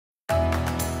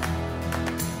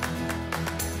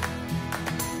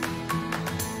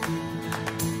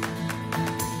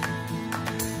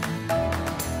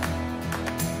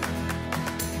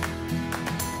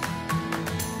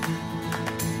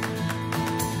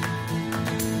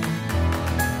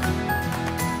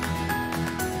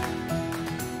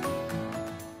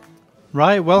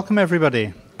Right, welcome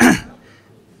everybody.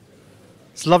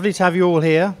 It's lovely to have you all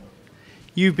here.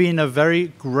 You've been a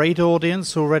very great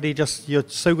audience already, you're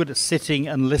so good at sitting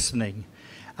and listening.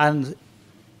 And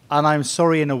I'm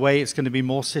sorry in a way it's going to be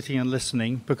more sitting and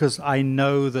listening, because I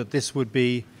know that this would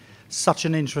be such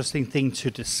an interesting thing to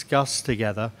discuss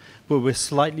together, but we're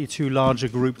slightly too large a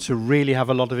group to really have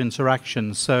a lot of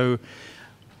interaction. So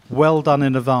well done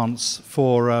in advance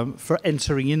for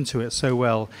entering into it so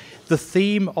well. The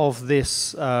theme of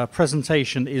this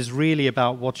presentation is really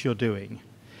about what you're doing,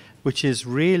 which is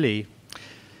really,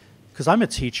 because I'm a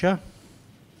teacher,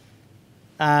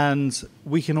 and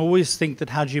we can always think that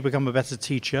how do you become a better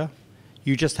teacher?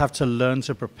 You just have to learn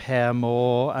to prepare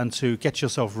more and to get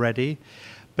yourself ready.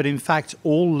 But in fact,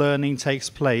 all learning takes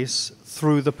place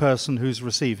through the person who's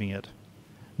receiving it.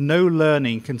 No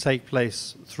learning can take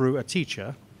place through a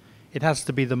teacher. It has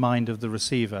to be the mind of the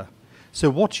receiver. So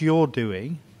what you're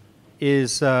doing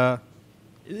is the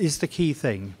key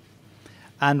thing.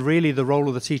 And really the role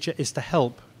of the teacher is to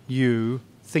help you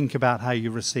think about how you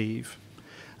receive.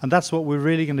 And that's what we're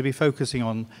really going to be focusing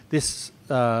on. This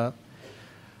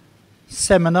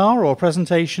seminar or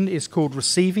presentation is called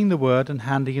Receiving the Word and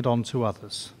Handing It On to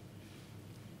Others.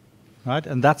 Right?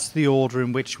 And that's the order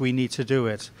in which we need to do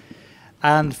it.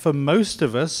 And for most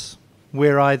of us,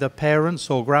 we're either parents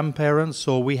or grandparents,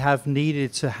 or we have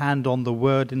needed to hand on the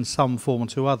word in some form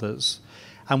to others,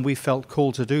 and we felt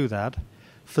called to do that.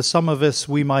 For some of us,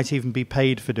 we might even be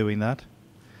paid for doing that,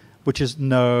 which is,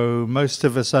 no, most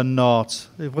of us are not.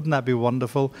 Wouldn't that be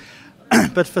wonderful?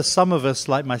 But for some of us,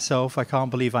 like myself, I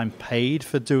can't believe I'm paid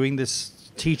for doing this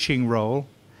teaching role,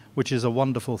 which is a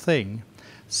wonderful thing.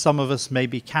 Some of us may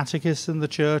be catechists in the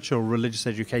church or religious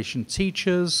education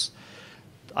teachers.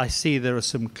 I see there are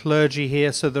some clergy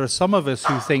here, so there are some of us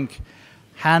who think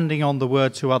handing on the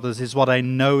word to others is what I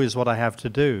know is what I have to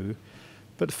do.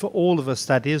 But for all of us,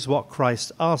 that is what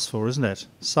Christ asked for, isn't it?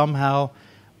 Somehow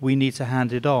we need to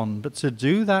hand it on, but to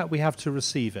do that we have to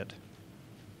receive it.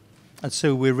 And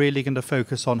so we're really going to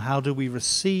focus on how do we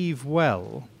receive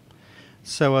well.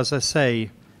 So as I say,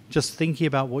 just thinking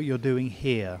about what you're doing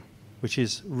here, which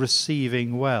is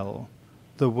receiving well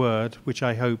the word, which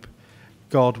I hope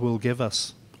God will give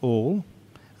us all,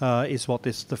 is what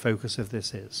the focus of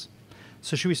this is.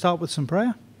 So should we start with some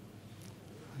prayer?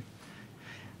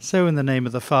 So in the name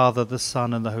of the Father, the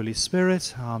Son, and the Holy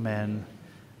Spirit, Amen.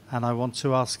 And I want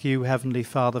to ask you, Heavenly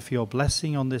Father, for your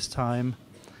blessing on this time.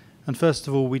 And first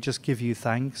of all, we just give you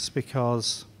thanks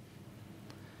because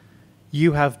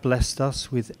you have blessed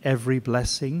us with every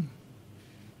blessing.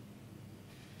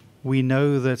 We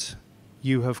know that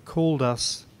you have called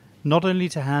us not only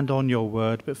to hand on your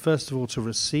word, but first of all to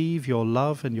receive your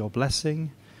love and your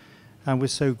blessing. And we're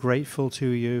so grateful to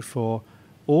you for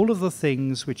all of the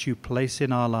things which you place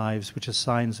in our lives, which are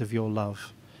signs of your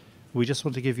love. We just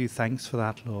want to give you thanks for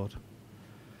that, Lord.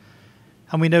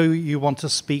 And we know you want to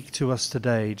speak to us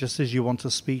today, just as you want to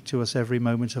speak to us every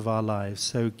moment of our lives.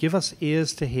 So give us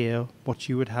ears to hear what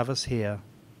you would have us hear.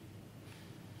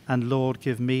 And Lord,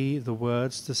 give me the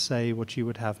words to say what you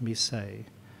would have me say,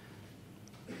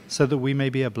 so that we may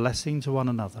be a blessing to one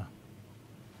another.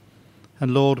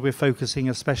 And Lord, we're focusing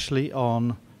especially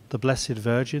on the Blessed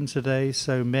Virgin today.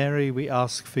 So Mary, we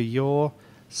ask for your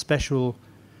special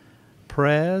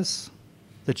prayers,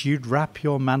 that you'd wrap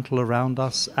your mantle around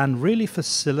us and really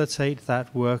facilitate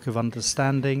that work of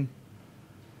understanding,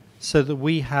 so that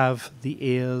we have the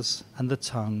ears and the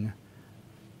tongue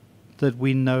that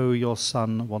we know your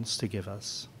Son wants to give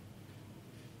us.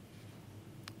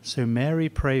 So Mary,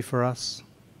 pray for us.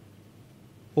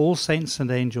 All saints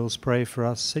and angels, pray for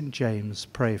us. St. James,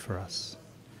 pray for us.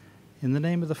 In the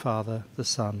name of the Father, the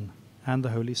Son, and the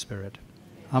Holy Spirit.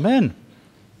 Amen.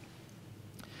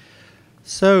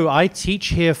 So I teach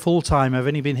here full-time. I've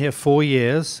only been here 4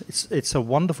 years. It's a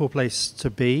wonderful place to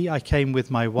be. I came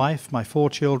with my wife, my 4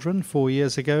 children, 4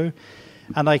 years ago.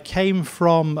 And I came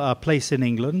from a place in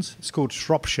England. It's called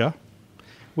Shropshire,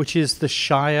 which is the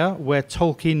shire where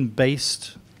Tolkien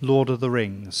based Lord of the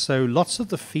Rings. So lots of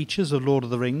the features of Lord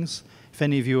of the Rings, if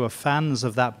any of you are fans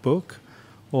of that book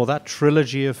or that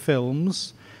trilogy of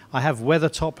films, I have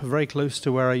Weathertop very close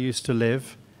to where I used to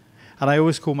live, and I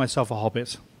always call myself a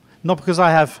hobbit. Not because I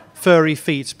have furry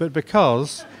feet, but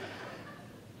because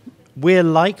we're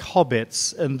like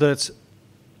hobbits and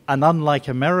unlike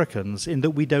Americans in that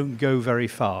we don't go very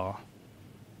far.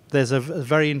 There's a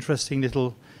very interesting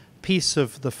little piece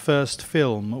of the first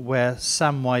film where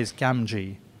Samwise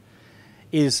Gamgee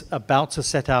is about to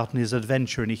set out on his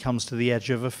adventure, and he comes to the edge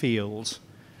of a field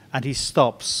and he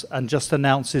stops and just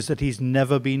announces that he's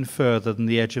never been further than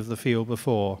the edge of the field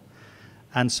before.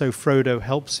 And so Frodo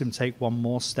helps him take one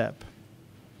more step.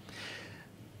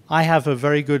 I have a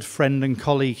very good friend and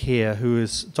colleague here who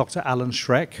is Dr. Alan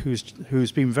Schreck,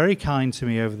 who's been very kind to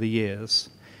me over the years.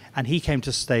 And he came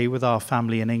to stay with our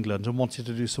family in England and wanted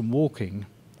to do some walking.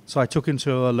 So I took him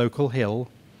to a local hill,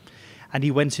 and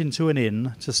he went into an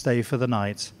inn to stay for the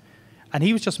night. And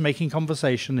he was just making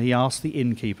conversation. He asked the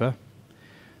innkeeper,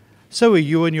 "So are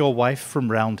you and your wife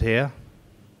from round here?"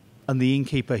 And the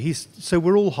innkeeper, "So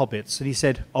we're all hobbits." And he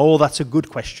said, "Oh, that's a good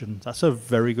question. That's a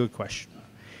very good question."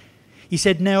 He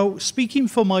said, "Now, speaking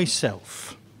for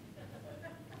myself,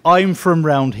 I'm from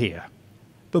round here.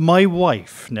 But my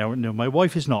wife," no, my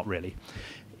wife is not really.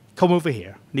 "Come over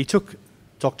here." And he took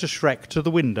Dr. Schreck to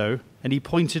the window, and he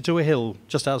pointed to a hill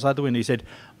just outside the window. He said,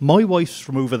 "My wife's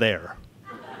from over there."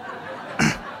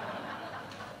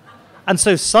 And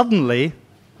so suddenly,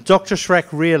 Dr. Schreck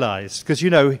realized, because,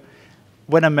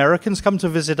 when Americans come to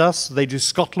visit us, they do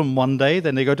Scotland one day,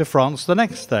 then they go to France the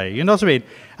next day. You know what I mean?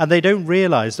 And they don't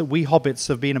realize that we hobbits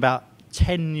have been about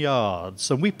 10 yards.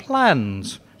 And we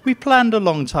planned. We planned a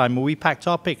long time, and we packed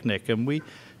our picnic, and we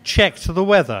checked the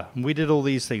weather, and we did all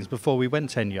these things before we went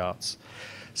 10 yards.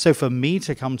 So for me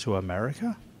to come to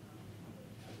America,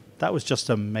 that was just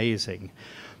amazing.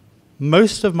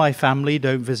 Most of my family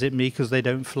don't visit me because they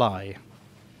don't fly.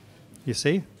 You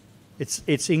see?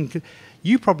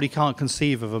 You probably can't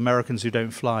conceive of Americans who don't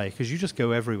fly, because you just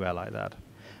go everywhere like that.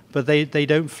 But they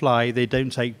don't fly, they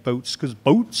don't take boats, because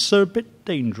boats are a bit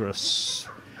dangerous.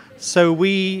 So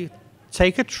we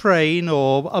take a train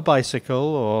or a bicycle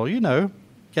or,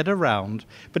 get around.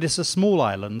 But it's a small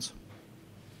island.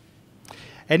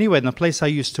 Anyway, the place I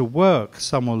used to work,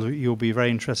 someone you'll be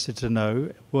very interested to know,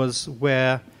 was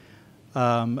where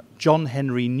John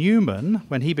Henry Newman,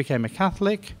 when he became a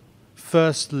Catholic,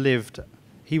 first lived.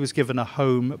 He was given a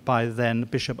home by then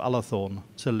Bishop Ullathorne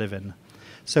to live in.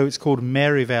 So it's called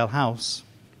Maryvale House.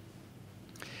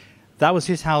 That was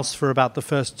his house for about the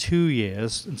first 2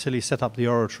 years until he set up the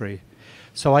oratory.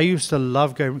 So I used to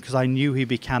love going because I knew he'd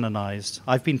be canonized.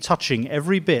 I've been touching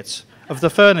every bit of the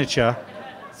furniture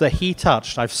that he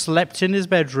touched. I've slept in his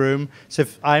bedroom, so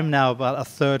I'm now about a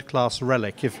third-class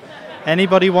relic. If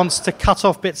anybody wants to cut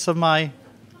off bits of my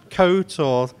coat,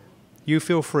 or you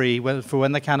feel free for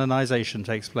when the canonization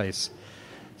takes place.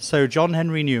 So John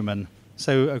Henry Newman,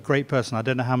 so a great person. I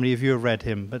don't know how many of you have read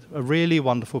him, but a really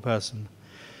wonderful person.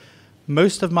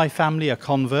 Most of my family are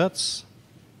converts.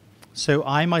 So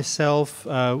I myself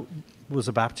was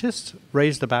a Baptist,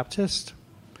 raised a Baptist.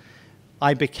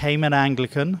 I became an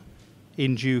Anglican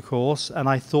in due course, and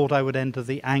I thought I would enter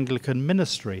the Anglican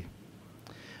ministry.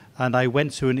 And I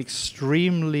went to an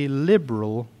extremely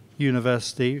liberal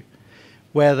university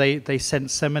where they sent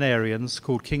seminarians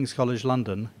called King's College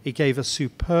London. It gave a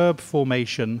superb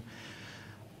formation.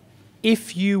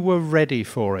 If you were ready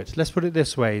for it, let's put it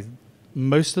this way,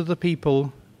 most of the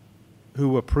people who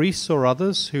were priests or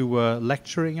others who were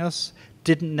lecturing us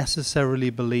didn't necessarily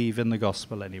believe in the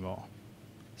gospel anymore.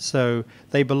 So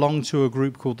they belonged to a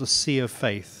group called the Sea of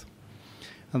Faith.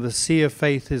 And the Sea of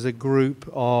Faith is a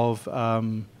group of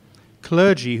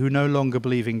clergy who no longer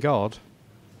believe in God.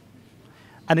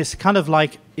 And it's kind of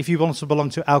like if you want to belong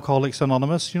to Alcoholics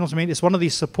Anonymous, you know what I mean? It's one of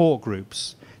these support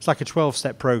groups. It's like a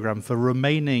 12-step program for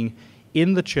remaining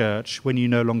in the church when you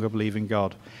no longer believe in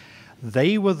God.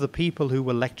 They were the people who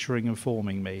were lecturing and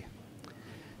forming me.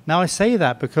 Now I say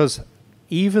that because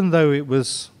even though it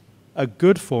was a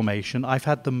good formation, I've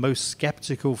had the most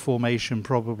skeptical formation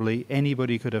probably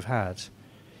anybody could have had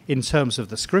in terms of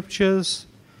the scriptures,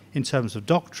 in terms of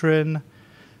doctrine.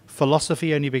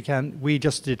 Philosophy only began, we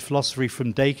just did philosophy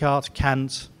from Descartes,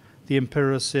 Kant, the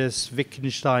empiricists,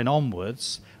 Wittgenstein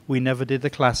onwards. We never did the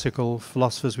classical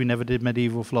philosophers, we never did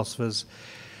medieval philosophers.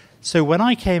 So when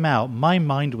I came out, my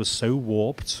mind was so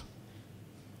warped.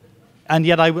 And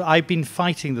yet I've been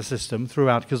fighting the system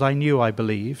throughout because I knew I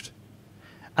believed.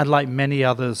 And like many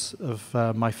others of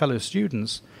my fellow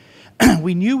students,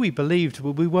 we knew we believed,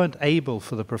 but we weren't able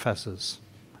for the professors.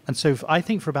 And so I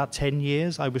think for about 10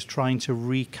 years, I was trying to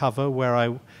recover where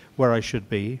I should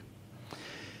be.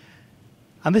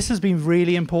 And this has been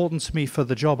really important to me for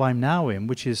the job I'm now in,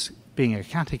 which is being a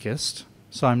catechist.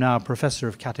 So I'm now a professor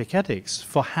of catechetics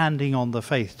for handing on the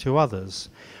faith to others.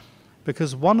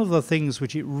 Because one of the things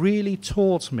which it really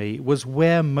taught me was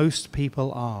where most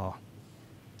people are.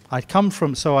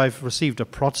 So I've received a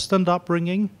Protestant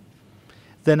upbringing,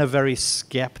 then a very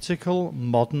skeptical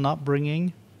modern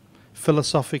upbringing,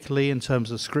 philosophically in terms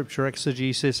of scripture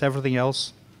exegesis, everything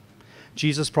else.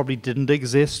 Jesus probably didn't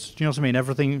exist, do you know what I mean?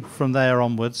 Everything from there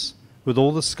onwards, with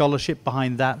all the scholarship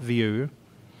behind that view.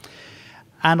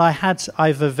 And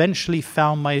I've eventually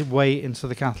found my way into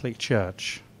the Catholic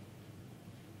Church.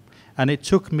 And it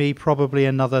took me probably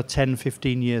another 10,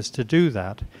 15 years to do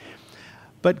that.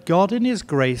 But God in his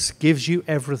grace gives you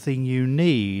everything you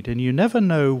need, and you never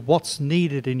know what's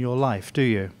needed in your life, do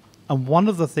you? And one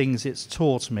of the things it's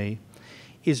taught me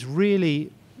is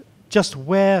really just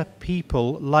where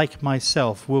people like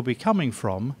myself will be coming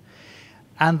from,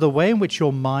 and the way in which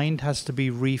your mind has to be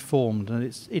reformed. And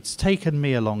it's taken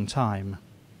me a long time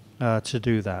to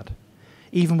do that.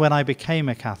 Even when I became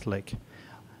a Catholic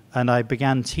and I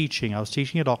began teaching, I was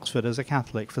teaching at Oxford as a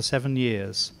Catholic for 7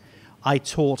 years. I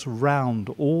taught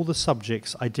round all the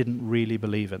subjects I didn't really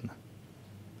believe in.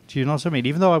 Do you know what I mean?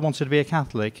 Even though I wanted to be a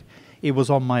Catholic, it was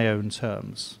on my own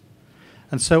terms.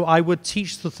 And so I would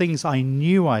teach the things I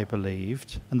knew I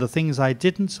believed, and the things I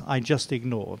didn't, I just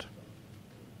ignored.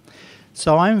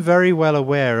 So I'm very well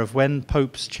aware of when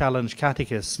popes challenge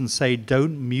catechists and say,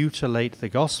 don't mutilate the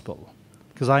gospel,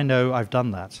 because I know I've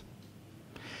done that.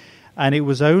 And it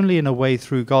was only in a way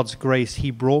through God's grace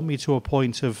he brought me to a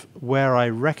point of where I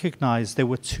recognized there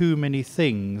were too many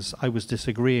things I was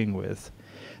disagreeing with,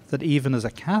 that even as a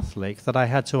Catholic, that I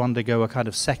had to undergo a kind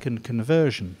of second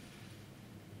conversion.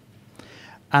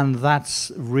 And that's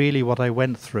really what I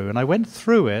went through. And I went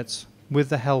through it with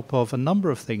the help of a number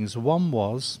of things. One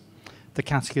was the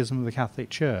Catechism of the Catholic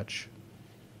Church.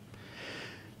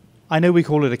 I know we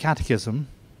call it a catechism,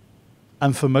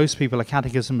 and for most people a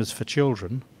catechism is for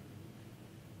children.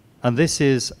 And this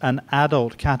is an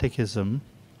adult catechism,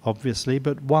 obviously,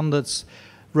 but one that's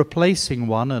replacing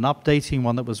one and updating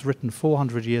one that was written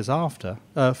 400 years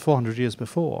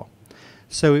before.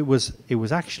 So it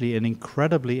was actually an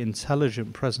incredibly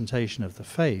intelligent presentation of the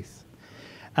faith.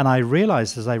 And I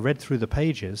realized as I read through the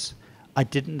pages, I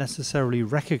didn't necessarily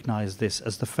recognize this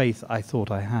as the faith I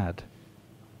thought I had.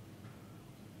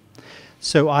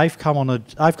 So I've come on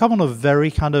a very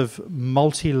kind of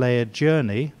multi-layered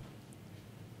journey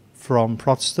from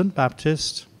Protestant,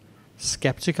 Baptist,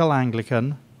 skeptical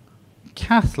Anglican,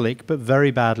 Catholic but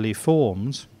very badly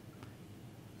formed,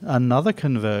 another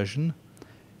conversion,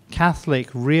 Catholic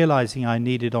realizing I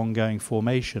needed ongoing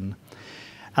formation.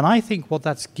 And I think what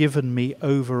that's given me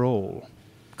overall,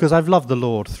 because I've loved the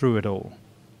Lord through it all,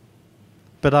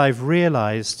 but I've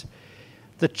realized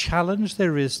the challenge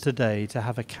there is today to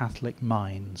have a Catholic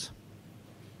mind.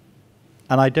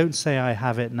 And I don't say I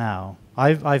have it now.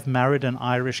 I've married an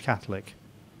Irish Catholic,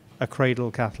 a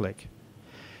cradle Catholic.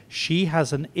 She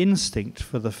has an instinct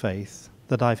for the faith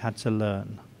that I've had to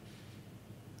learn.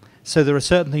 So there are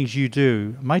certain things you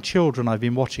do. My children I've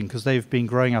been watching because they've been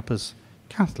growing up as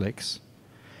Catholics.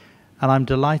 And I'm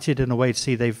delighted in a way to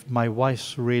see my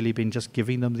wife's really been just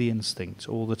giving them the instinct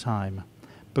all the time.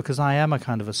 Because I am a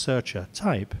kind of a searcher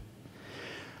type.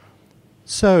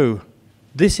 So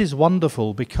this is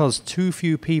wonderful because too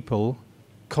few people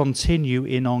continue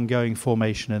in ongoing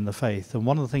formation in the faith. And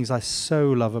one of the things I so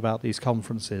love about these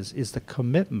conferences is the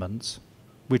commitment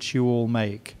which you all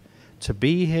make to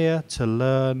be here, to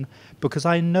learn, because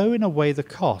I know in a way the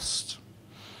cost.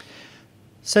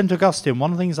 St. Augustine,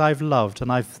 one of the things I've loved, and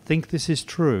I think this is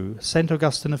true, St.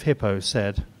 Augustine of Hippo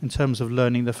said, in terms of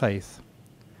learning the faith,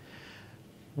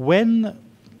 when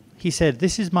he said,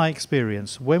 this is my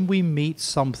experience, when we meet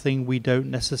something we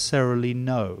don't necessarily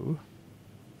know,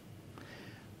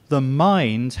 the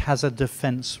mind has a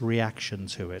defense reaction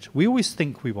to it. We always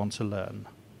think we want to learn.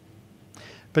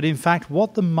 But in fact,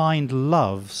 what the mind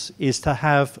loves is to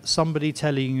have somebody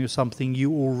telling you something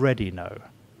you already know.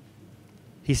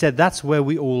 He said that's where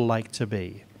we all like to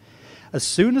be. As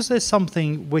soon as there's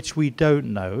something which we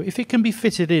don't know, if it can be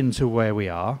fitted into where we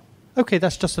are, okay,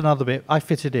 that's just another bit, I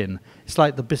fit it in. It's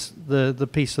like the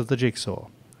piece of the jigsaw.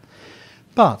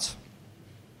 But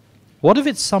what if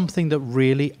it's something that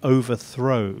really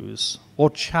overthrows or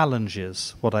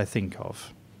challenges what I think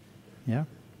of? Yeah?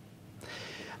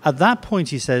 At that point,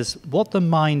 he says, what the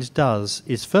mind does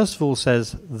is, first of all,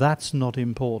 says, that's not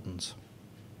important.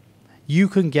 You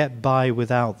can get by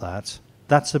without that.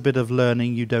 That's a bit of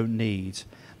learning you don't need,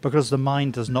 because the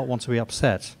mind does not want to be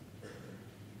upset.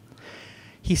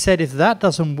 He said, if that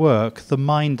doesn't work, the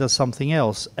mind does something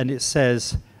else, and it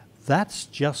says, that's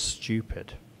just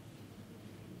stupid.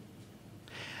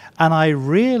 And I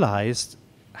realized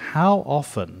how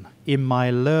often in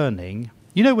my learning,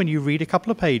 you know, when you read a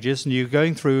couple of pages and you're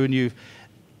going through and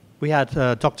we had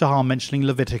Dr. Hahn mentioning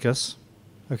Leviticus,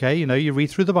 okay, you know, you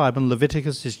read through the Bible and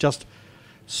Leviticus is just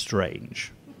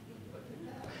strange.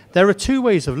 There are two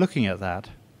ways of looking at that,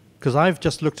 because I've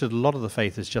just looked at a lot of the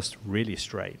faith as just really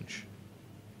strange.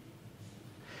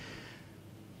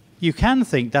 You can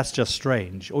think that's just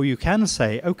strange, or you can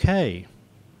say, okay,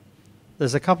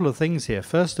 there's a couple of things here.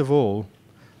 First of all,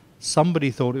 Somebody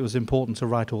thought it was important to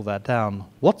write all that down.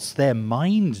 What's their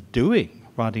mind doing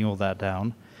writing all that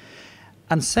down?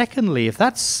 And secondly, if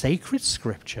that's sacred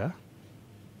scripture,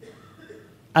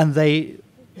 and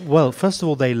well, first of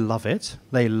all, they love it.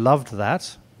 They loved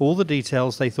that. All the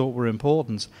details they thought were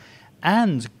important.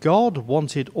 And God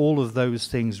wanted all of those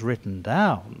things written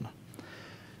down.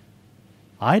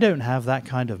 I don't have that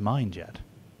kind of mind yet.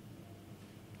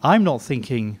 I'm not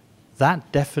thinking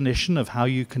that definition of how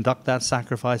you conduct that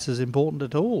sacrifice is important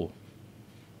at all.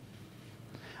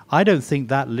 I don't think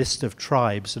that list of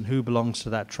tribes and who belongs to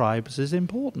that tribe is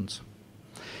important.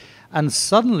 And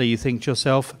suddenly you think to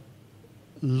yourself,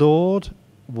 Lord,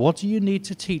 what do you need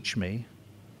to teach me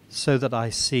so that I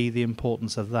see the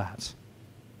importance of that?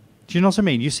 Do you know what I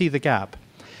mean? You see the gap.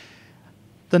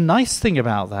 The nice thing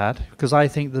about that, because I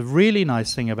think the really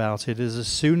nice thing about it is as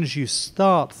soon as you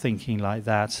start thinking like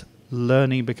that,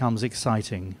 learning becomes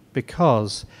exciting,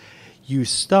 because you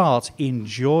start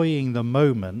enjoying the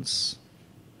moments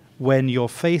when you're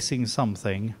facing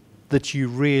something that you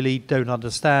really don't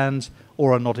understand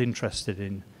or are not interested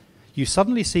in. You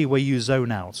suddenly see where you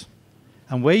zone out.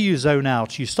 And where you zone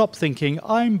out, you stop thinking,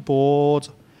 I'm bored,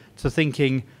 to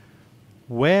thinking,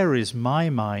 where is my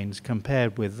mind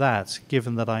compared with that,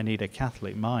 given that I need a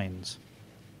Catholic mind?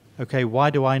 Okay, why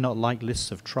do I not like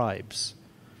lists of tribes?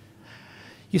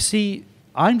 You see,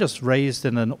 I'm just raised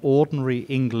in an ordinary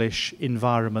English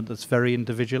environment that's very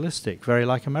individualistic, very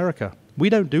like America. We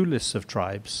don't do lists of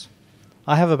tribes.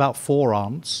 I have about 4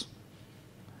 aunts.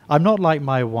 I'm not like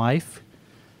my wife,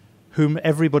 whom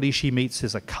everybody she meets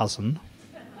is a cousin.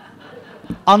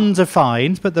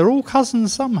 Undefined, but they're all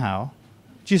cousins somehow.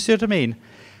 Do you see what I mean?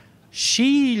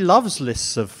 She loves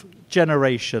lists of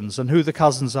generations and who the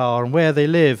cousins are and where they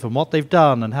live and what they've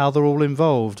done and how they're all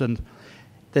involved. And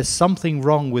there's something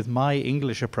wrong with my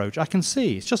English approach. I can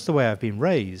see. It's just the way I've been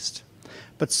raised.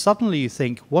 But suddenly you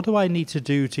think, what do I need to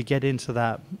do to get into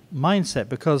that mindset?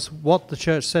 Because what the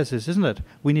church says is, isn't it?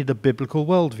 We need a biblical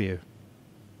worldview.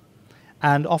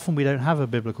 And often we don't have a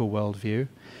biblical worldview.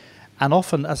 And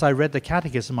often, as I read the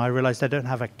catechism, I realized I don't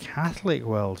have a Catholic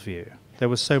worldview. There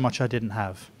was so much I didn't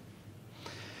have.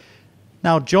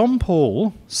 Now,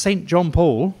 St. John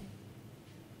Paul,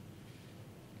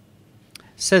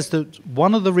 says that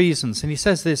one of the reasons, and he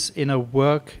says this in a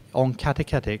work on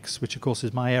catechetics, which of course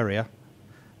is my area,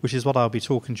 which is what I'll be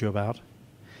talking to you about,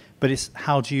 but it's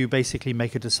how do you basically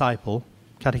make a disciple.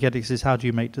 Catechetics is how do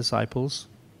you make disciples,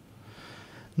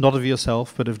 not of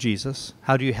yourself, but of Jesus.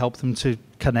 How do you help them to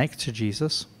connect to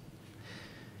Jesus?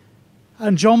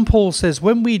 And John Paul says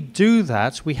when we do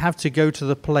that, we have to go to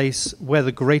the place where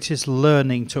the greatest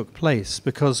learning took place,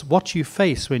 because what you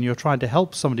face when you're trying to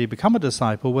help somebody become a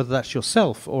disciple, whether that's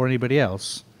yourself or anybody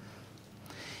else,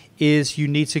 is you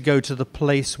need to go to the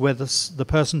place where the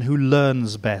person who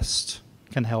learns best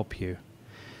can help you.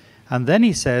 And then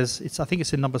he says, I think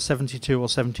it's in number 72 or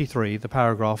 73, the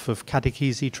paragraph of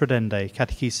Catechesi Tradendae,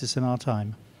 catechesis in our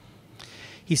time.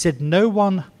 He said, no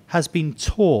one has been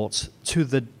taught to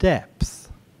the depth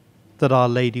that Our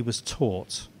Lady was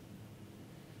taught.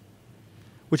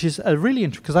 Which is a really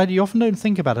interesting, because you often don't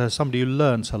think about her as somebody who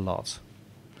learns a lot.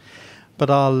 But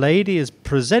Our Lady is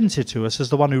presented to us as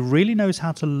the one who really knows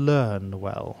how to learn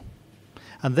well.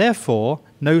 And therefore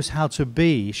knows how to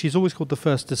be. She's always called the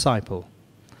first disciple.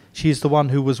 She's the one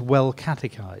who was well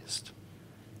catechized,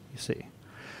 you see.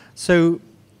 So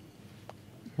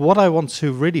what I want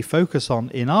to really focus on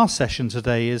in our session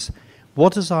today is,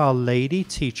 what does Our Lady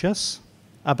teach us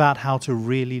about how to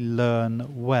really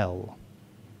learn well?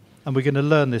 And we're going to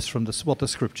learn this from what the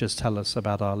scriptures tell us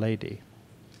about Our Lady.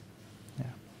 Yeah.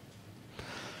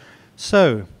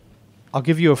 So, I'll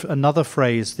give you another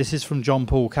phrase. This is from John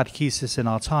Paul, Catechesis in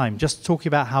Our Time, just talking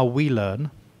about how we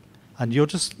learn. And you'll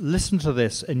just listen to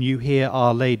this and you hear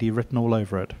Our Lady written all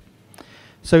over it.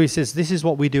 So he says, this is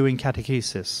what we do in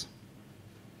catechesis.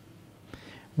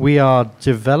 We are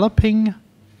developing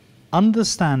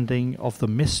understanding of the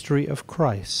mystery of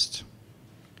Christ,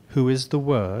 who is the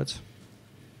Word,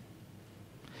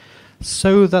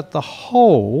 so that the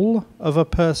whole of a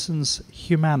person's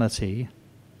humanity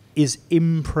is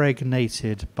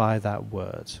impregnated by that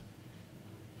Word.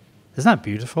 Isn't that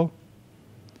beautiful?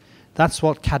 That's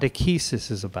what catechesis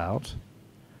is about.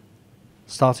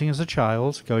 Starting as a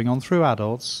child, going on through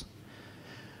adults,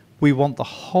 we want the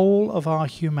whole of our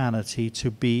humanity to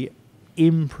be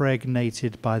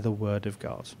impregnated by the Word of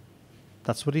God.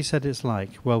 That's what he said it's like.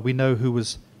 Well, we know who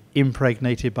was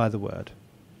impregnated by the Word.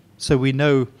 So we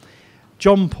know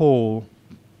John Paul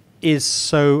is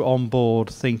so on board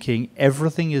thinking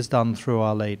everything is done through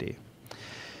Our Lady.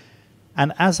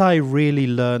 And as I really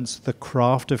learnt the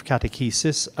craft of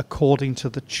catechesis according to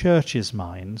the church's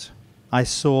mind, I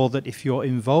saw that if you're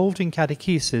involved in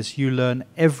catechesis, you learn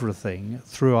everything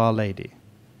through Our Lady.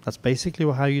 That's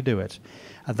basically how you do it.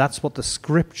 And that's what the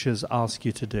scriptures ask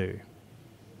you to do.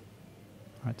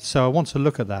 Right, so I want to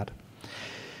look at that.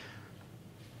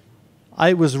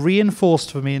 It was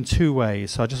reinforced for me in two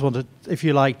ways. So I just want to, if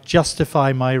you like,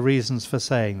 justify my reasons for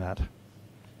saying that.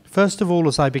 First of all,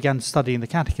 as I began studying the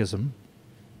catechism,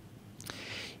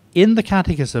 in the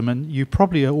catechism, and you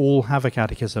probably all have a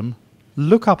catechism,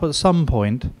 look up at some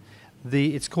point,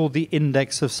 it's called the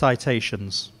Index of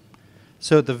Citations.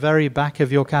 So at the very back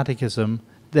of your catechism,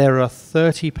 there are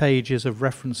 30 pages of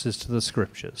references to the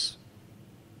scriptures.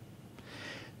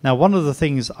 Now, one of the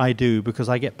things I do, because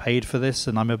I get paid for this,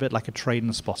 and I'm a bit like a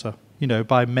train spotter,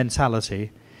 by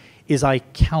mentality, is I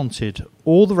counted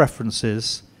all the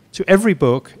references to every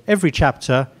book, every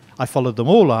chapter. I followed them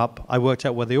all up. I worked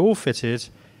out where they all fitted,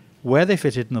 where they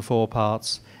fitted in the 4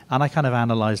 parts, and I kind of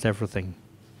analyzed everything.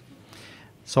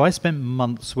 So I spent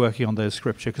months working on those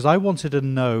scriptures because I wanted to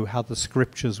know how the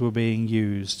scriptures were being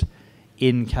used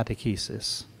in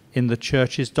catechesis, in the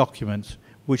church's document,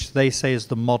 which they say is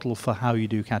the model for how you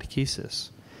do catechesis.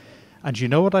 And you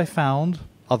know what I found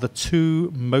are the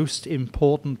 2 most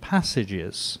important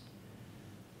passages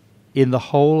in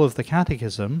the whole of the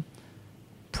catechism: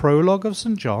 Prologue of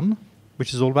St. John,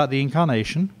 which is all about the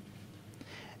Incarnation,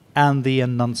 and the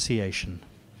Annunciation,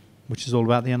 which is all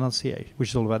about the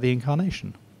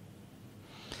Incarnation.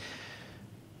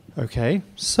 Okay,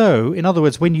 so in other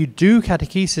words, when you do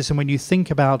catechesis and when you think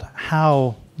about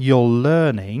how you're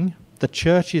learning, the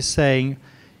church is saying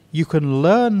you can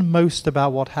learn most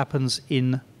about what happens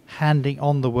in handing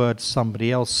on the word to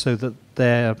somebody else so that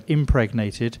they're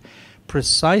impregnated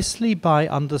precisely by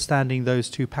understanding those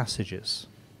 2 passages.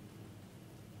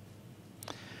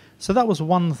 So that was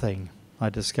one thing I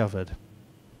discovered.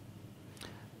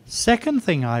 Second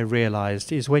thing I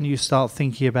realized is when you start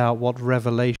thinking about what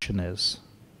revelation is.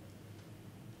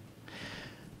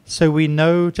 So we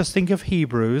know, just think of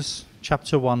Hebrews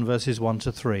chapter 1 verses 1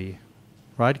 to 3.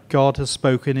 Right? God has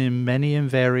spoken in many and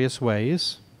various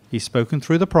ways. He's spoken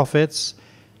through the prophets.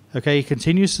 Okay, he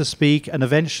continues to speak, and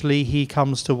eventually he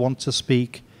comes to want to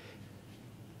speak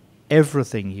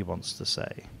everything he wants to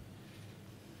say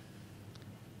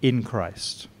in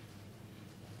Christ.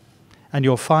 And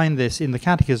you'll find this in the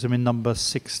Catechism in number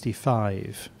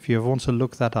 65, if you ever want to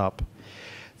look that up.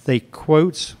 They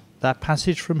quote that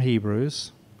passage from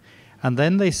Hebrews, and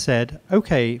then they said,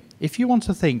 okay, if you want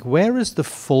to think, where is the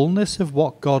fullness of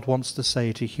what God wants to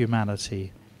say to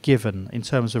humanity given in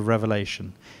terms of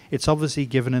revelation? It's obviously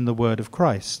given in the word of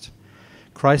Christ.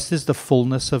 Christ is the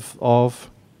fullness of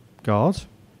God.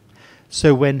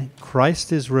 So when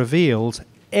Christ is revealed,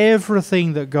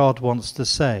 everything that God wants to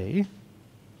say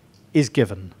is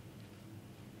given.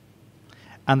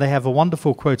 And they have a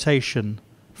wonderful quotation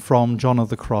from John of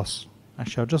the Cross.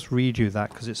 Actually, I'll just read you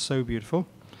that because it's so beautiful.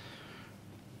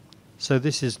 So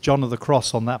this is John of the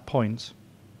Cross on that point.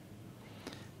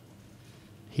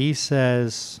 He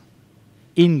says,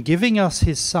 in giving us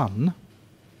his Son,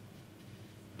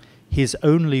 his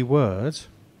only word,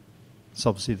 it's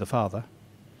obviously the Father,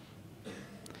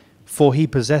 for he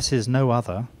possesses no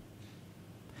other,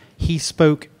 he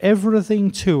spoke everything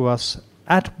to us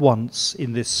at once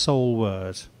in this sole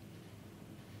word.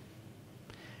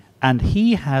 And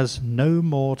he has no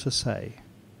more to say.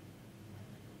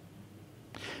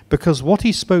 Because what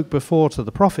he spoke before to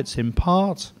the prophets in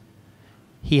part,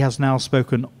 he has now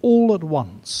spoken all at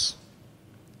once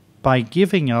by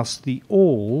giving us the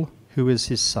all who is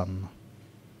his Son.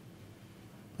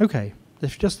 Okay,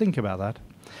 if you just think about that.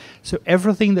 So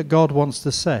everything that God wants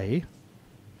to say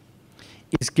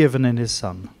is given in his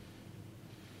Son.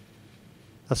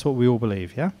 That's what we all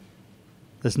believe, yeah?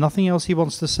 There's nothing else he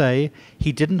wants to say.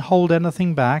 He didn't hold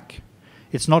anything back.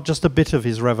 It's not just a bit of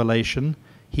his revelation.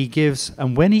 He gives,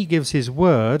 and when he gives his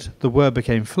word, the word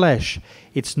became flesh.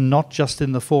 It's not just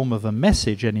in the form of a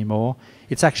message anymore.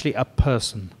 It's actually a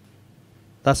person.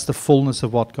 That's the fullness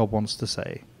of what God wants to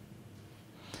say.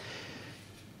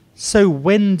 So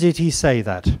when did he say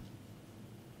that?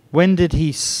 When did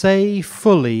he say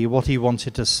fully what he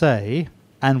wanted to say?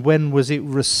 And when was it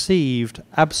received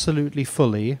absolutely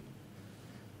fully?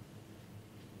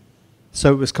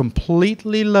 So it was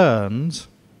completely learned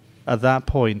at that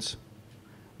point.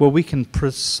 Well, we can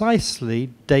precisely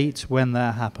date when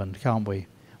that happened, can't we?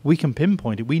 We can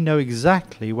pinpoint it. We know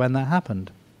exactly when that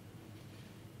happened.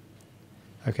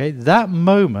 Okay, that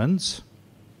moment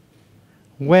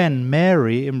when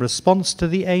Mary, in response to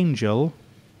the angel,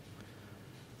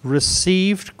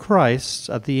 received Christ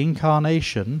at the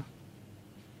Incarnation,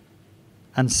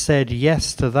 and said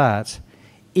yes to that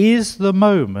is the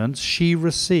moment she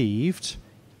received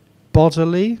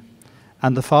bodily,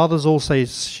 and the fathers all say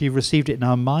she received it in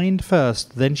her mind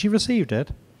first, then she received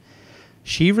it.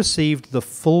 She received the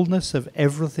fullness of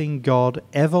everything God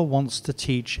ever wants to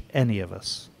teach any of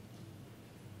us.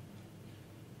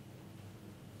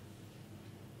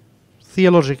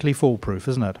 Theologically foolproof,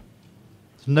 isn't it?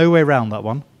 There's no way around that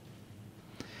one.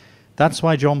 That's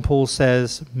why John Paul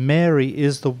says Mary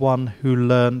is the one who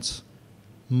learnt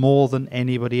more than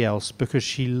anybody else, because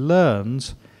she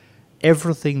learned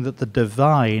everything that the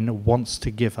divine wants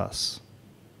to give us.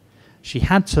 She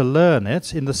had to learn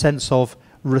it in the sense of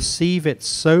receive it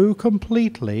so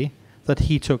completely that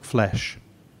he took flesh.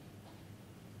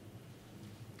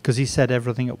 Because he said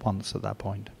everything at once at that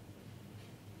point.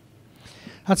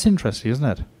 That's interesting, isn't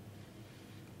it?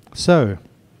 So,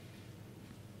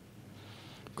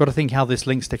 got to think how this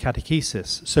links to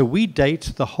catechesis. So we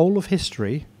date the whole of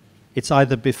history. It's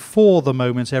either before the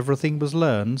moment everything was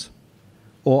learned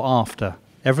or after.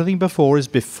 Everything before is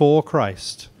before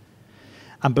Christ.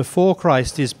 And before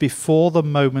Christ is before the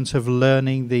moment of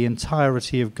learning the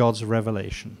entirety of God's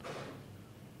revelation.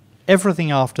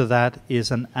 Everything after that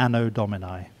is an Anno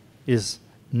Domini, is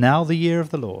now the year of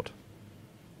the Lord.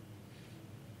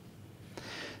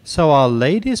 So Our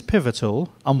Lady is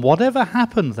pivotal, and whatever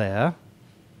happened there,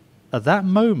 at that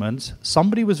moment,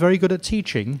 somebody was very good at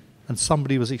teaching, and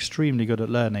somebody was extremely good at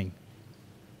learning.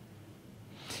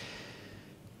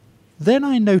 Then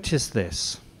I noticed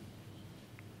this.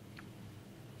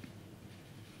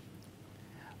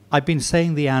 I've been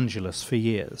saying the Angelus for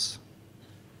years.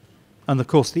 And of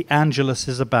course the Angelus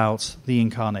is about the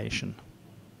incarnation.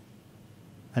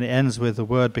 And it ends with the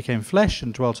Word became flesh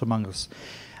and dwelt among us.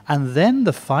 And then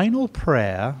the final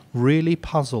prayer really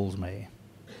puzzled me.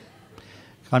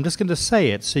 I'm just going to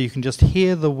say it so you can just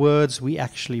hear the words we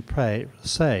actually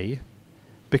say,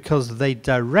 because they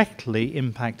directly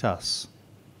impact us.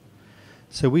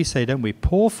 So we say, don't we?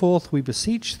 Pour forth, we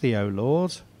beseech thee, O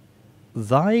Lord,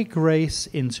 thy grace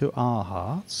into our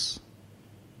hearts,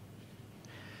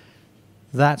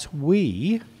 that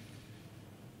we,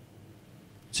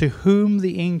 to whom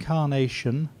the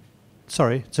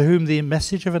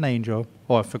message of an angel,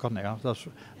 oh, I've forgotten it,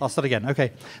 I'll start again,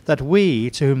 okay, that we,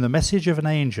 to whom the message of an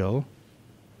angel,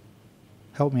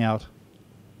 help me out,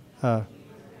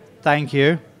 thank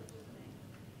you,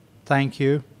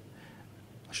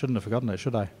 I shouldn't have forgotten it,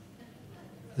 should I?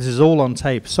 This is all on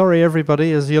tape. Sorry,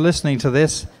 everybody, as you're listening to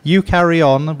this. You carry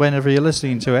on whenever you're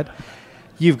listening to it.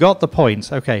 You've got the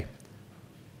point. Okay.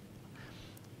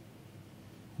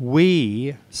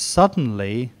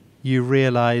 Suddenly, you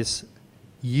realize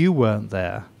you weren't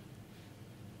there.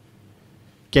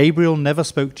 Gabriel never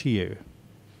spoke to you.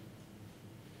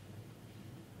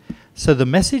 So the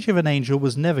message of an angel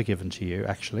was never given to you,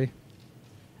 actually.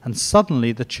 And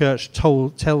suddenly the church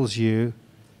tells you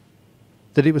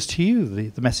that it was to you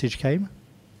the message came.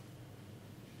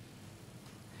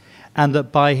 And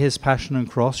that by his passion and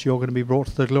cross, you're going to be brought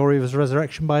to the glory of his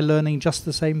resurrection by learning just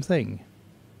the same thing.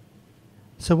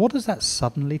 So what does that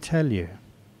suddenly tell you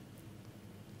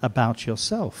about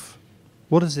yourself?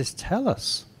 What does this tell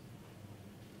us?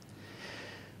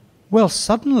 Well,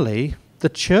 suddenly, the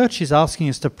church is asking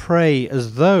us to pray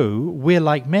as though we're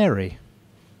like Mary.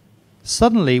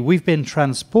 Suddenly, we've been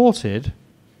transported,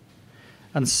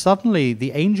 and suddenly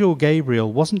the angel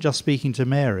Gabriel wasn't just speaking to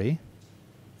Mary.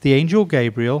 The angel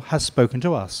Gabriel has spoken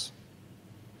to us.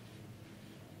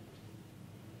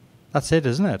 That's it,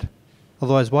 isn't it?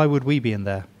 Otherwise, why would we be in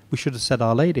there? We should have said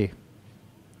Our Lady.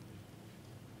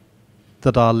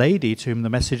 That Our Lady, to whom the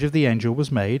message of the angel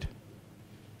was made.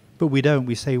 But we don't,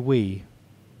 we say we.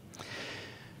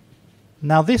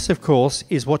 Now this, of course,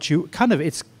 is what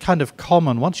it's kind of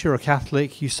common. Once you're a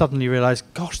Catholic, you suddenly realize,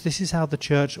 gosh, this is how the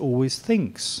church always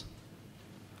thinks.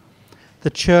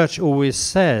 The church always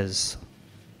says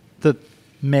that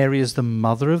Mary is the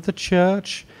mother of the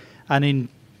church, and in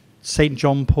St.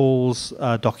 John Paul's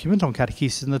document on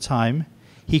catechesis in the time,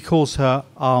 he calls her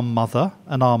our mother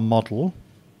and our model.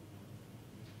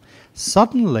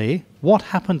 Suddenly, what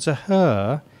happened to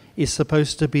her is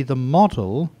supposed to be the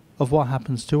model of what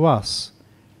happens to us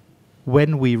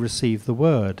when we receive the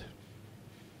word.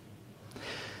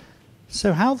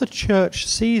 So how the church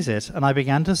sees it, and I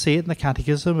began to see it in the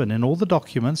catechism and in all the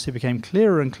documents, it became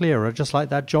clearer and clearer, just like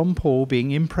that John Paul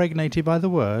being impregnated by the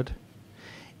word,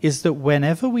 is that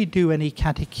whenever we do any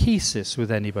catechesis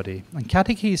with anybody, and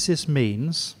catechesis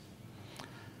means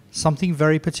something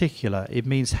very particular, it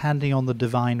means handing on the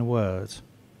divine word.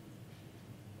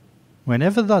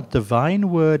 Whenever that divine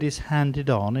word is handed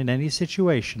on in any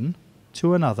situation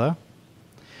to another,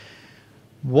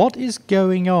 What is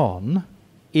going on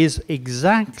is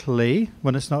exactly,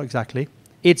 well, it's not exactly,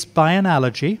 it's by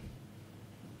analogy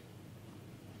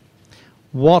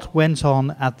what went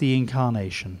on at the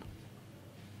incarnation.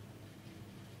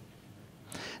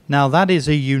 Now that is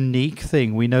a unique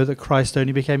thing. We know that Christ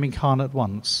only became incarnate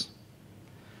once.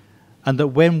 And that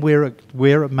when we're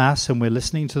at Mass and we're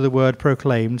listening to the word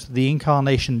proclaimed, the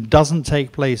incarnation doesn't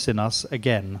take place in us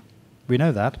again. We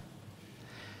know that.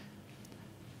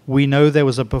 We know there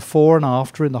was a before and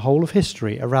after in the whole of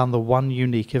history around the one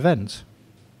unique event.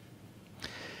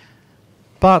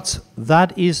 But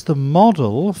that is the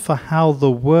model for how the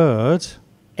Word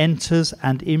enters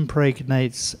and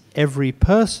impregnates every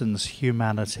person's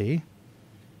humanity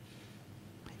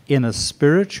in a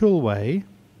spiritual way,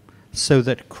 so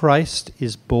that Christ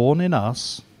is born in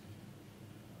us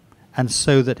and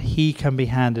so that he can be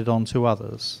handed on to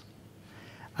others.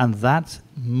 And that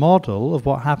model of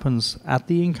what happens at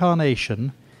the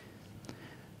incarnation,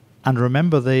 and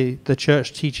remember the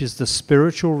church teaches the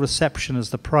spiritual reception as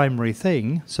the primary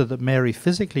thing, so that Mary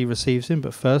physically receives him,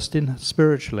 but first in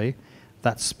spiritually,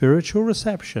 that spiritual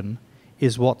reception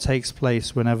is what takes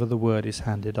place whenever the word is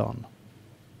handed on.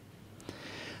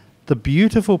 The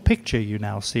beautiful picture you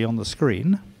now see on the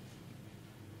screen,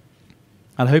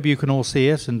 and I hope you can all see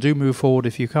it, and do move forward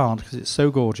if you can't, because it's so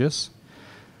gorgeous.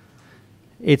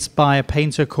 It's by a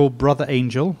painter called Brother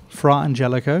Angel, Fra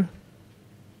Angelico,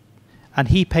 and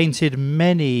he painted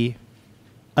many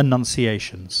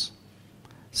Annunciations.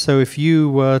 So if you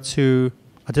were to,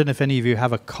 I don't know if any of you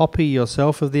have a copy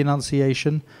yourself of the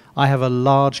Annunciation. I have a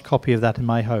large copy of that in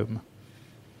my home.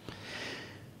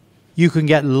 You can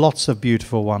get lots of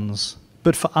beautiful ones,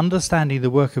 but for understanding the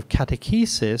work of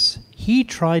catechesis, he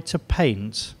tried to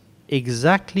paint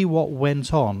exactly what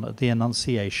went on at the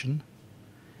Annunciation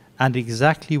and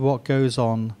exactly what goes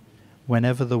on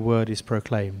whenever the word is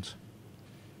proclaimed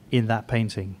in that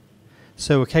painting.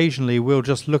 So occasionally we'll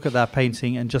just look at that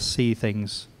painting and just see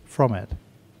things from it.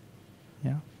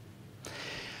 Yeah.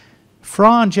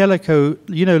 Fra Angelico,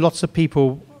 you know, lots of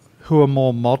people who are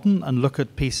more modern and look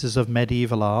at pieces of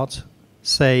medieval art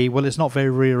say, well, it's not very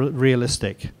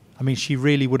realistic. I mean, she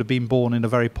really would have been born in a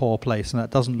very poor place, and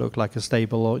that doesn't look like a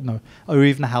stable or, or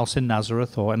even a house in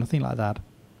Nazareth or anything like that.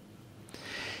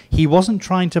 He wasn't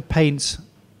trying to paint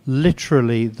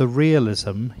literally the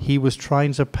realism. He was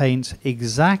trying to paint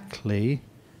exactly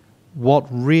what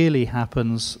really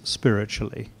happens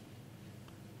spiritually.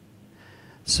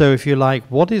 So if you like,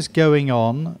 what is going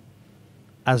on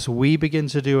as we begin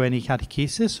to do any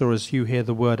catechesis, or as you hear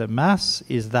the word at Mass,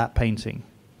 is that painting.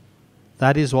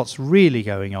 That is what's really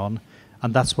going on,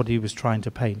 and that's what he was trying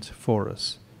to paint for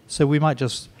us. So we might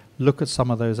just look at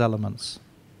some of those elements.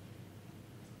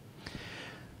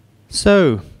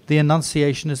 So, the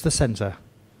Annunciation is the center.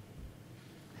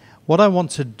 What I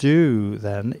want to do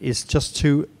then is just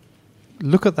to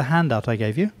look at the handout I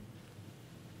gave you,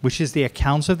 which is the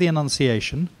account of the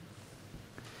Annunciation,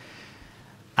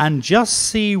 and just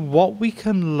see what we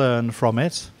can learn from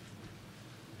it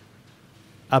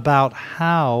about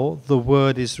how the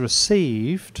word is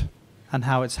received and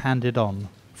how it's handed on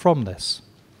from this.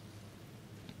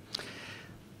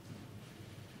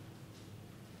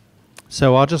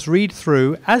 So I'll just read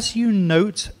through. As you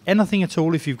note anything at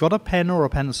all, if you've got a pen or a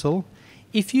pencil,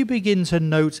 if you begin to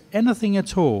note anything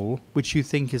at all which you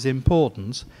think is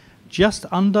important, just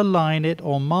underline it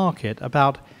or mark it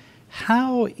about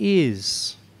how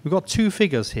is... We've got two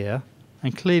figures here,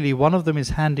 and clearly one of them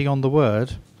is handing on the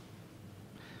word.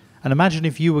 And imagine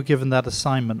if you were given that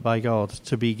assignment by God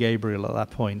to be Gabriel at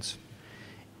that point.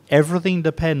 Everything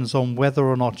depends on whether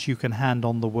or not you can hand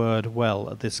on the word well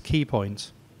at this key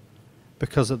point.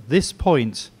 Because at this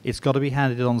point, it's got to be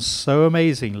handed on so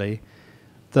amazingly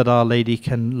that Our Lady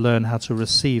can learn how to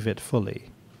receive it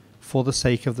fully for the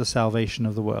sake of the salvation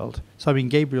of the world. So, I mean,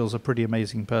 Gabriel's a pretty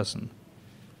amazing person.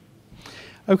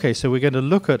 Okay, so we're going to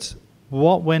look at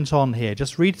what went on here.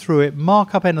 Just read through it,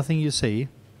 mark up anything you see,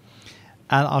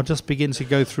 and I'll just begin to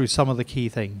go through some of the key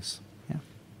things. Yeah.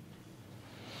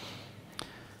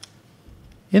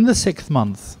 In the 6th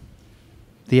month,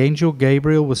 the angel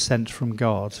Gabriel was sent from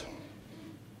God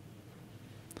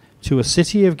to a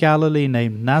city of Galilee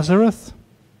named Nazareth,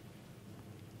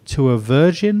 to a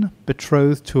virgin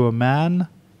betrothed to a man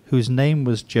whose name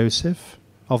was Joseph,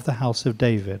 of the house of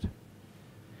David.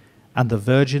 And the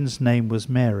virgin's name was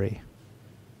Mary.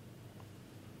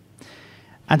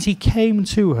 And he came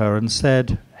to her and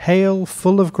said, "Hail,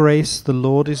 full of grace, the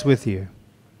Lord is with you."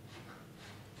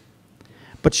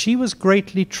 But she was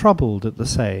greatly troubled at the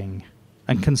saying,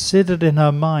 and considered in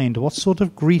her mind what sort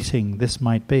of greeting this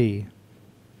might be.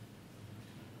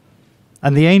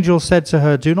 And the angel said to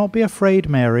her, "Do not be afraid,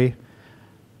 Mary,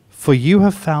 for you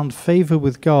have found favor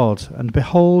with God, and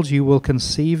behold, you will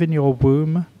conceive in your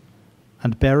womb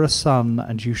and bear a son,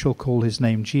 and you shall call his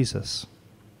name Jesus.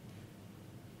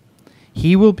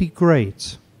 He will be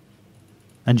great,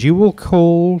 and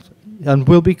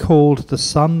will be called the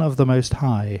Son of the Most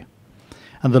High.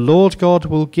 And the Lord God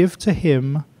will give to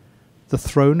him the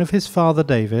throne of his father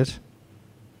David,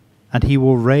 and he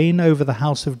will reign over the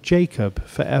house of Jacob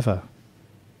forever.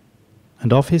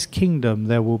 And of his kingdom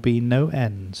there will be no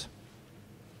end."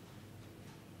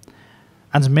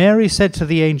 And Mary said to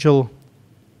the angel,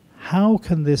 "How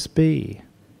can this be,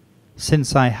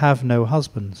 since I have no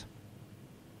husband?"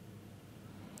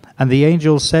 And the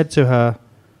angel said to her,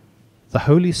 "The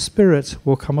Holy Spirit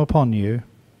will come upon you,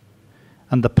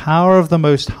 and the power of the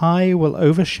Most High will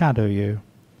overshadow you.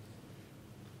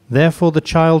 Therefore the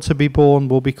child to be born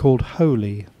will be called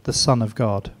Holy, the Son of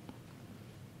God.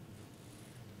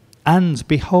 And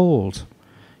behold,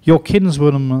 your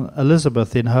kinswoman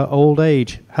Elizabeth in her old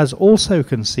age has also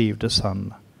conceived a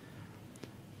son.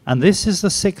 And this is the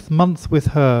 6th month with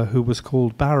her who was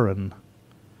called barren.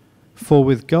 For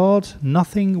with God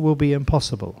nothing will be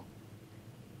impossible."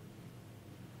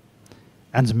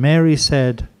 And Mary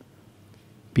said,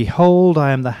 "Behold,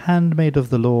 I am the handmaid of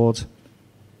the Lord.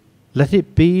 Let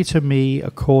it be to me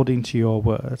according to your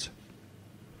word."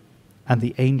 And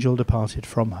the angel departed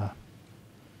from her.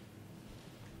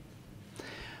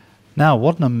 Now,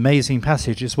 what an amazing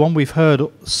passage. It's one we've heard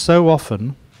so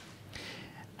often.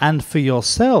 And for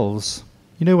yourselves,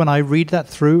 you know, when I read that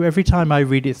through, every time I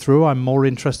read it through, I'm more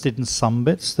interested in some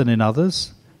bits than in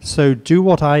others. So do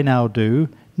what I now do.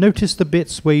 Notice the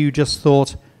bits where you just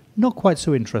thought, not quite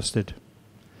so interested.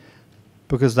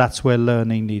 Because that's where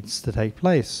learning needs to take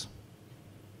place.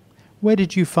 Where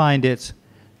did you find it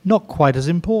not quite as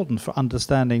important for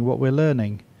understanding what we're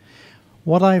learning?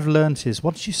 What I've learnt is,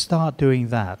 once you start doing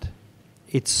that,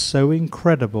 it's so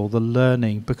incredible, the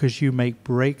learning, because you make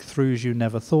breakthroughs you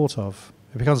never thought of.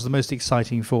 It becomes the most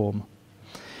exciting form.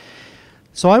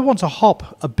 So I want to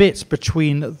hop a bit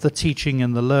between the teaching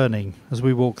and the learning as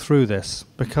we walk through this,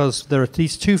 because there are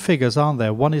these two figures, aren't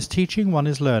there? One is teaching, one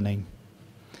is learning.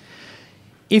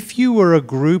 If you were a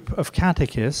group of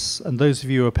catechists, and those of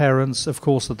you who are parents, of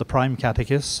course, are the prime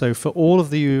catechists, so for all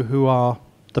of you who are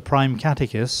the prime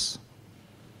catechists,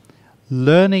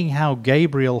 learning how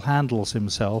Gabriel handles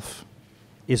himself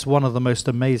is one of the most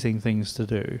amazing things to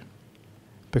do.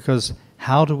 Because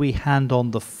how do we hand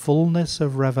on the fullness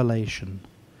of revelation?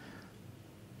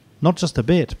 Not just a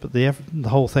bit, but the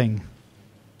whole thing.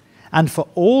 And for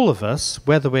all of us,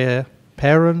 whether we're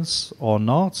parents or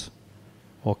not,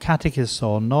 or catechists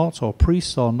or not, or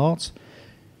priests or not,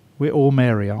 we're all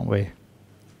Mary, aren't we?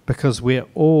 Because we're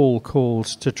all called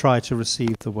to try to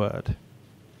receive the word.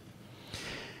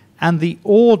 And the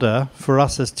order for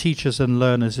us as teachers and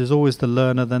learners is always the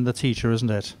learner, then the teacher, isn't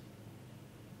it?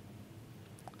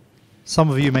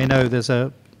 Some of you may know there's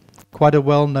quite a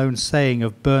well-known saying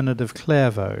of Bernard of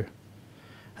Clairvaux.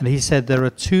 And he said there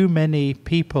are too many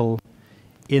people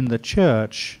in the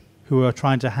church who are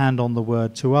trying to hand on the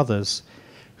word to others,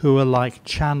 who are like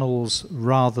channels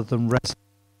rather than reservoirs.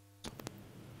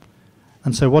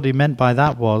 And so what he meant by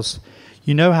that was,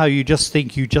 you know how you just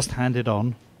think you just hand it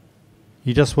on?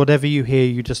 You just, whatever you hear,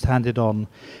 you just hand it on.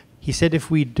 He said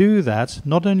if we do that,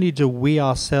 not only do we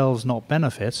ourselves not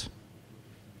benefit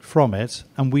from it,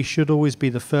 and we should always be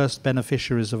the first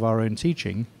beneficiaries of our own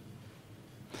teaching,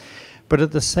 but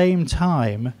at the same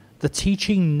time, the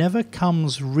teaching never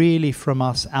comes really from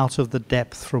us out of the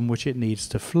depth from which it needs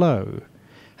to flow.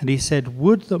 And he said,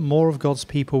 would that more of God's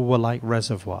people were like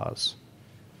reservoirs.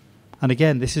 And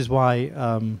again, this is why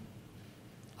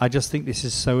I just think this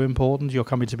is so important. You're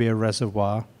coming to be a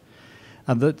reservoir.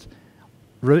 And that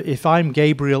if I'm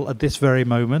Gabriel at this very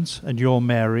moment and you're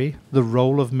Mary, the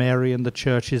role of Mary in the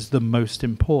church is the most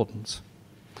important.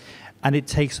 And it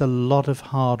takes a lot of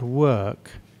hard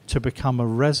work to become a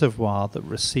reservoir that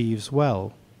receives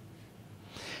well.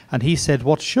 And he said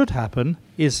what should happen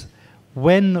is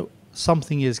when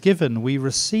something is given, we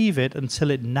receive it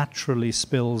until it naturally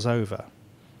spills over.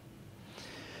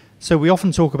 So we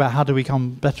often talk about how to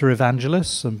become better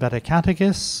evangelists and better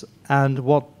catechists, and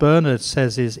what Bernard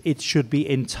says is it should be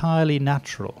entirely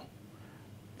natural.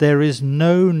 There is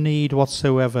no need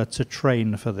whatsoever to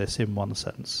train for this in one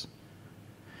sense.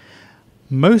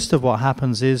 Most of what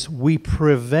happens is we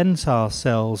prevent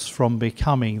ourselves from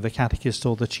becoming the catechist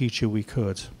or the teacher we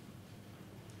could.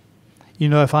 You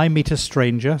know, if I meet a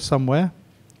stranger somewhere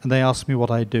and they ask me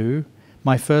what I do,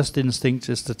 my first instinct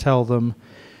is to tell them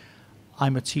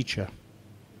I'm a teacher,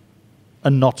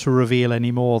 and not to reveal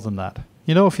any more than that.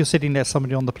 You know, if you're sitting next to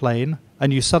somebody on the plane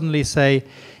and you suddenly say,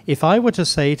 if I were to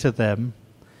say to them,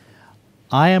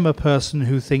 I am a person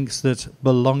who thinks that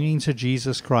belonging to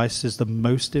Jesus Christ is the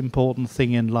most important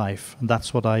thing in life, and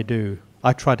that's what I do.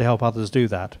 I try to help others do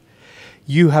that.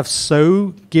 You have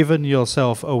so given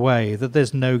yourself away that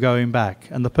there's no going back,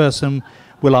 and the person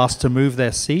will ask to move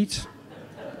their seat.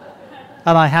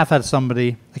 And I have had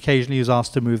somebody occasionally who's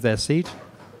asked to move their seat,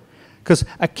 because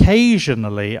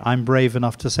occasionally I'm brave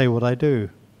enough to say what I do.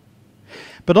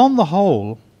 But on the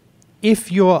whole,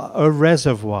 if you're a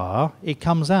reservoir, it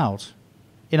comes out.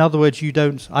 In other words,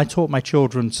 I taught my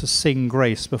children to sing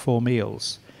grace before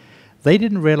meals. They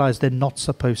didn't realize they're not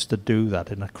supposed to do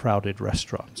that in a crowded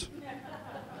restaurant.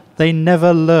 They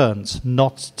never learned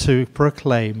not to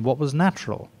proclaim what was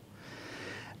natural.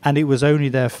 And it was only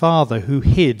their father who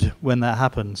hid when that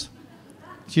happened.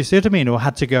 Do you see what I mean? Or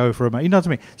had to go for a moment. You know what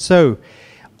I mean? So,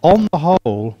 on the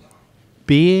whole,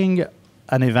 being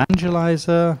an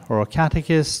evangelizer or a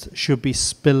catechist should be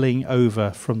spilling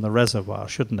over from the reservoir,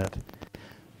 shouldn't it?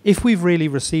 If we've really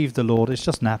received the Lord, it's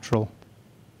just natural.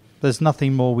 There's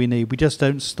nothing more we need. We just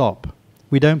don't stop.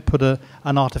 We don't put an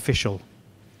artificial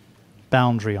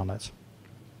boundary on it.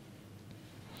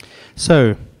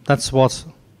 So, that's what,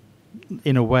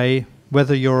 in a way,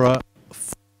 whether you're a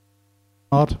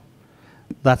not,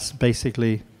 that's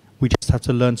basically, we just have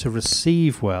to learn to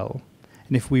receive well.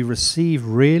 And if we receive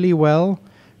really well,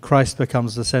 Christ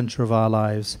becomes the center of our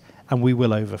lives, and we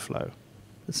will overflow.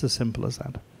 It's as simple as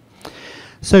that.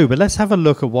 So, but let's have a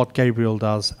look at what Gabriel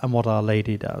does and what Our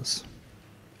Lady does.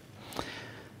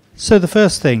 So the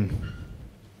first thing,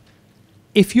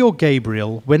 if you're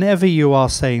Gabriel, whenever you are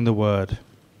saying the word,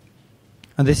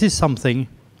 and this is something,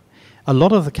 a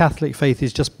lot of the Catholic faith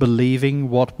is just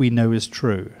believing what we know is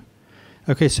true.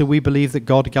 Okay, so we believe that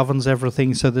God governs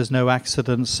everything, so there's no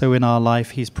accidents, so in our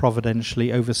life he's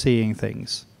providentially overseeing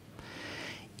things.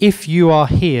 If you are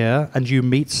here and you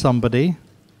meet somebody,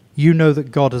 you know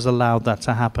that God has allowed that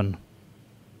to happen.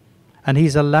 And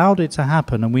he's allowed it to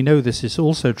happen, and we know this is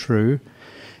also true,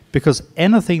 because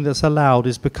anything that's allowed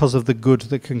is because of the good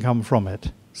that can come from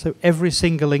it. So every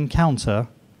single encounter,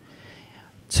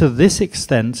 to this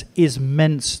extent, is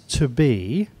meant to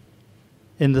be,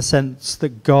 in the sense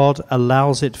that God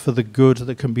allows it for the good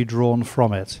that can be drawn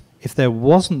from it. If there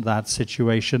wasn't that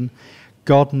situation,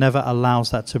 God never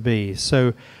allows that to be.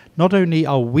 So not only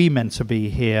are we meant to be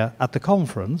here at the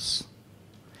conference,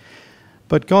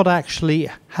 but God actually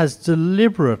has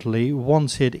deliberately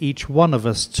wanted each one of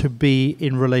us to be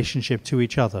in relationship to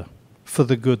each other for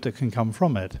the good that can come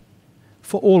from it,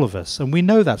 for all of us. And we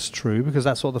know that's true because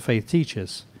that's what the faith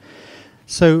teaches.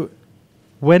 So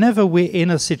whenever we're in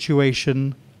a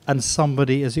situation and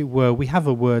somebody, as it were, we have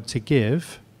a word to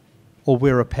give, or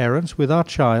we're a parent with our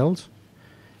child,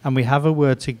 and we have a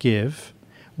word to give,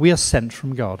 we are sent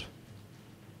from God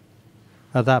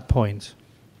at that point.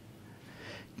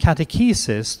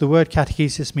 Catechesis, the word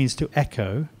catechesis means to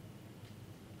echo.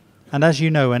 And as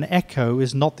you know, an echo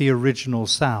is not the original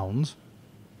sound.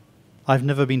 I've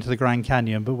never been to the Grand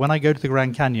Canyon, but when I go to the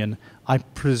Grand Canyon, I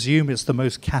presume it's the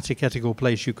most catechetical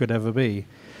place you could ever be.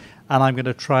 And I'm going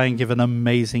to try and give an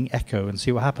amazing echo and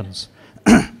see what happens.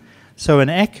 So an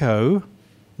echo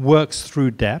works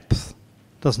through depth,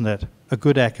 doesn't it? A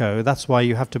good echo. That's why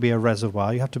you have to be a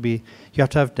reservoir. You have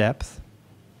to have depth.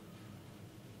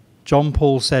 John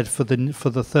Paul said for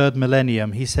the third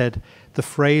millennium, he said, the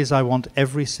phrase I want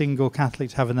every single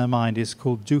Catholic to have in their mind is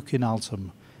called duc in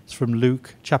altum. It's from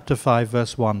Luke chapter 5,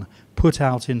 verse 1, put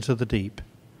out into the deep.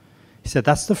 He said,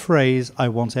 that's the phrase I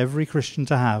want every Christian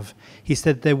to have. He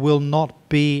said, there will not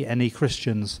be any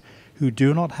Christians who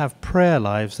do not have prayer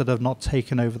lives that have not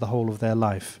taken over the whole of their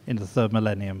life in the third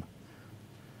millennium.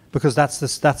 Because that's the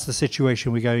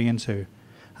situation we're going into.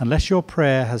 Unless your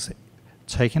prayer has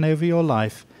taken over your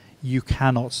life, you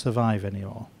cannot survive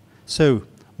anymore. So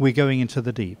we're going into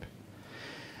the deep.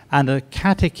 And a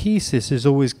catechesis is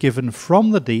always given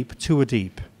from the deep,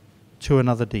 to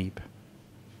another deep.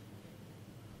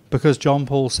 Because John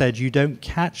Paul said you don't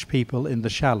catch people in the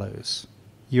shallows.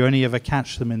 You only ever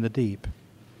catch them in the deep.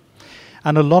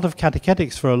 And a lot of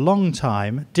catechetics for a long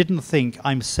time didn't think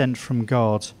I'm sent from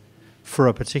God for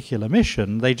a particular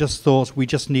mission. They just thought we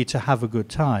just need to have a good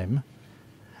time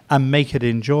and make it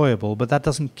enjoyable, but that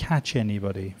doesn't catch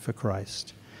anybody for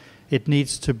Christ. It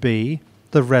needs to be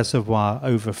the reservoir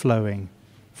overflowing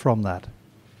from that.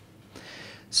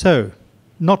 So,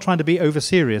 not trying to be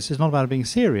over-serious. It's not about being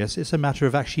serious. It's a matter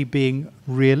of actually being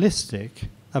realistic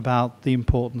about the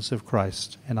importance of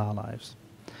Christ in our lives.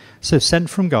 So, sent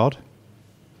from God.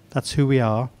 That's who we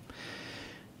are.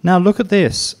 Now, look at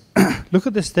this. look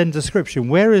at this then description.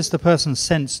 Where is the person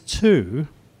sent to?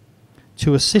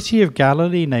 To a city of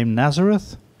Galilee named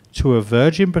Nazareth, to a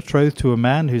virgin betrothed to a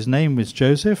man whose name was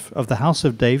Joseph, of the house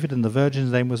of David, and the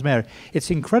virgin's name was Mary. It's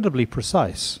incredibly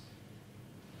precise.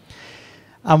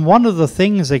 And one of the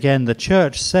things, again, the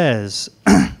church says,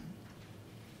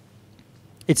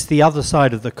 it's the other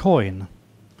side of the coin,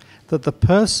 that the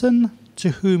person to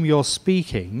whom you're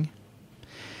speaking,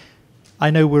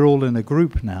 I know we're all in a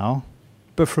group now,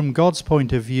 but from God's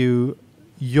point of view,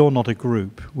 you're not a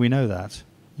group. We know that.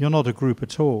 You're not a group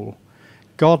at all.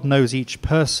 God knows each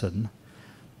person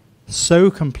so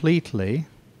completely.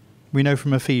 We know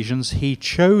from Ephesians, he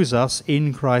chose us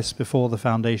in Christ before the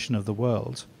foundation of the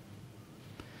world.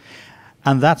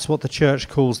 And that's what the church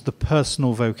calls the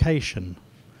personal vocation.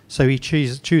 So he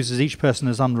chooses each person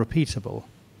as unrepeatable.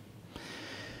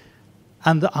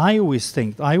 And I always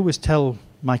tell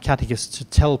my catechist to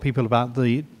tell people about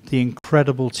the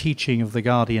incredible teaching of the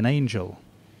guardian angel.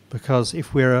 Because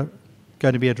if we're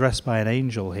going to be addressed by an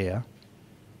angel here,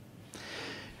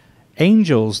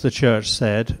 angels, the church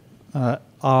said,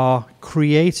 are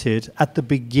created at the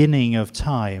beginning of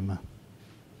time.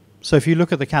 So if you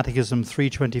look at the Catechism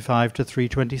 325 to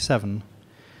 327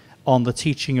 on the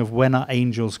teaching of when are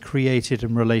angels created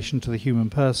in relation to the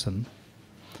human person,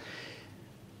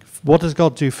 what does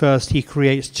God do first? He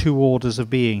creates two orders of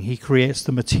being. He creates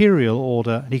the material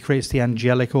order and he creates the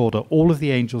angelic order. All of the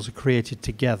angels are created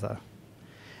together.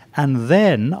 And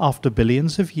then, after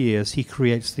billions of years, he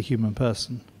creates the human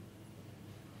person.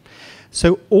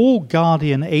 So all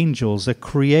guardian angels are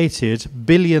created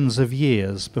billions of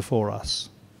years before us.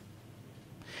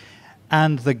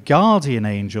 And the guardian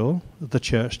angel, the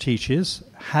church teaches,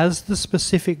 has the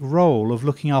specific role of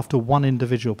looking after one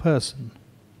individual person.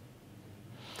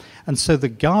 And so the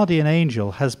guardian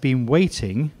angel has been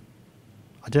waiting.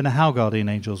 I don't know how guardian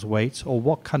angels wait or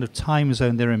what kind of time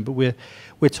zone they're in, but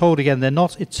we're told again they're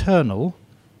not eternal.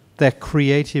 They're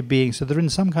created beings, so they're in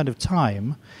some kind of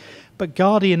time. But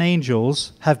guardian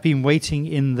angels have been waiting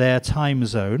in their time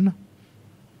zone.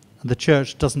 And the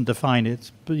church doesn't define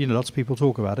it, but lots of people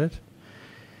talk about it.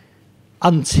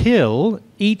 Until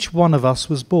each one of us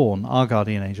was born, our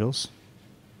guardian angels.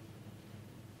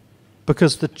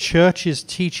 Because the church's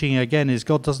teaching, again, is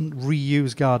God doesn't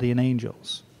reuse guardian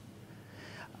angels.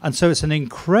 And so it's an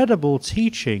incredible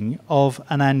teaching of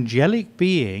an angelic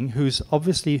being who's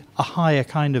obviously a higher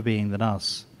kind of being than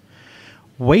us,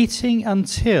 waiting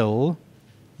until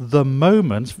the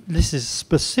moment, this is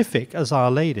specific as Our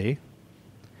Lady,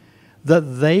 that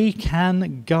they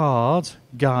can guard,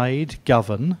 guide,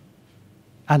 govern,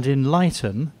 and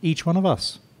enlighten each one of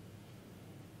us.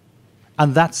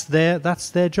 And that's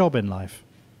their job in life.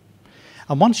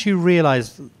 And once you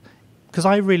realize, because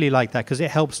I really like that, because it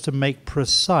helps to make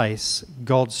precise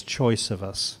God's choice of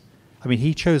us. I mean,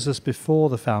 he chose us before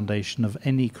the foundation of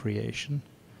any creation.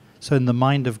 So in the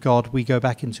mind of God, we go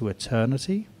back into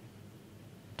eternity,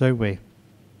 don't we?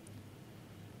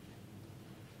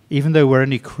 Even though we're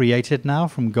only created now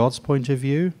from God's point of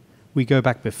view, we go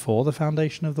back before the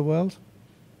foundation of the world.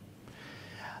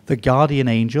 The guardian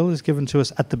angel is given to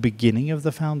us at the beginning of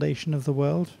the foundation of the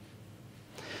world.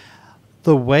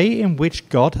 The way in which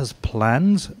God has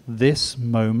planned this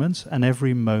moment and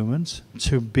every moment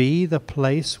to be the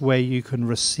place where you can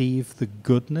receive the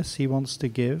goodness he wants to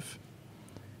give,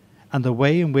 and the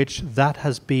way in which that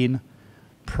has been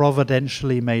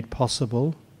providentially made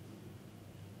possible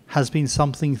has been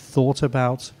something thought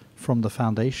about from the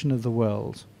foundation of the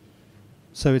world.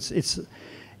 So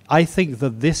I think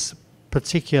that this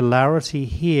particularity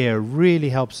here really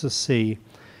helps us see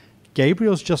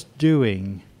Gabriel's just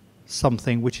doing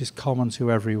something which is common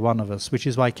to every one of us, which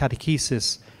is why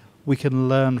catechesis, we can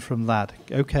learn from that.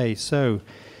 Okay, so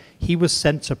he was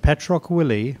sent to Petroc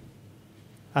Willey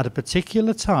at a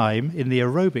particular time in the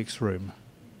aerobics room,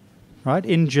 right,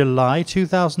 in July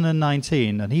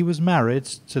 2019, and he was married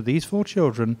to these 4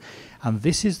 children, and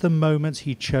this is the moment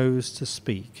he chose to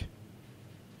speak.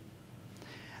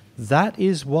 That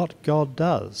is what God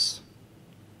does.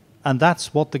 And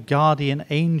that's what the guardian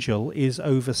angel is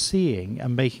overseeing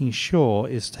and making sure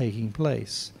is taking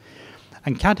place.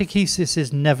 And catechesis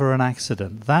is never an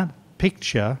accident. That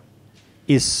picture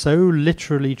is so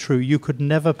literally true. You could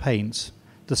never paint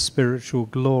the spiritual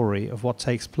glory of what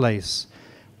takes place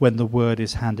when the word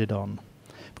is handed on.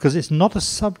 Because it's not a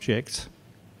subject.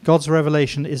 God's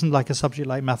revelation isn't like a subject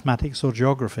like mathematics or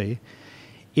geography.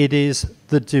 It is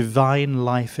the divine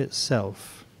life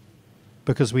itself,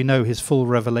 because we know his full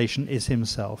revelation is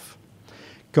himself.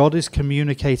 God is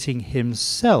communicating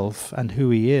himself and who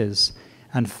he is,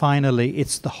 and finally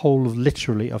it's the whole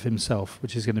literally of himself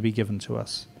which is going to be given to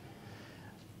us.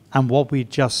 And what we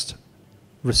just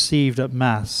received at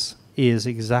Mass is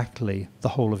exactly the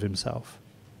whole of himself.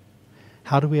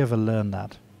 How do we ever learn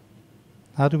that?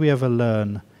 How do we ever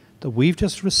learn that we've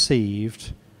just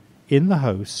received in the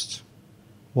host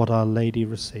what Our Lady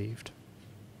received?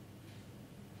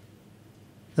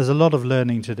 There's a lot of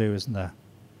learning to do, isn't there?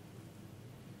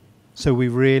 So we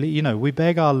really, we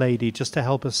beg Our Lady just to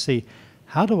help us see,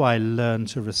 how do I learn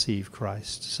to receive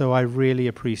Christ? So I really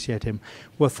appreciate him.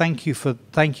 Well, thank you for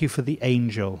the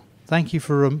angel. Thank you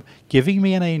for giving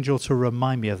me an angel to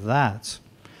remind me of that.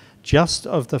 Just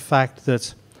of the fact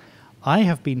that I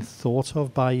have been thought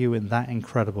of by you in that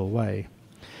incredible way.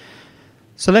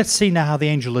 So let's see now how the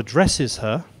angel addresses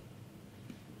her.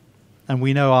 And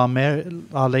we know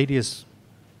Our Lady is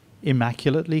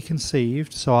immaculately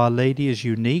conceived, so Our Lady is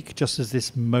unique, just as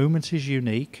this moment is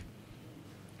unique,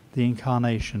 the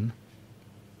incarnation.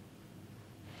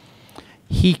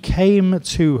 He came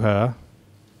to her,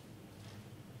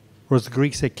 or as the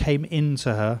Greek said, came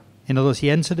into her. In other words,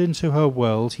 he entered into her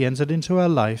world, he entered into her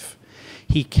life,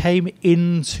 he came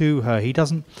into her. He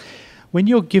doesn't, when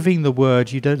you're giving the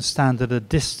word, you don't stand at a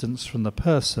distance from the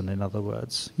person, in other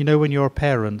words. When you're a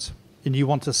parent, and you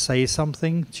want to say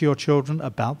something to your children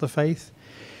about the faith,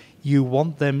 you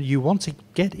want to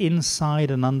get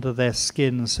inside and under their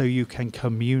skin so you can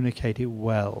communicate it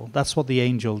well. That's what the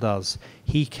angel does.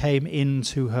 He came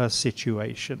into her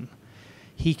situation.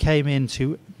 He came in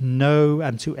to know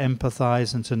and to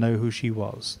empathize and to know who she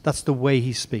was. That's the way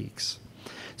he speaks.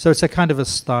 So it's a kind of a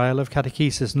style of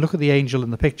catechesis. And look at the angel in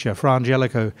the picture. Fra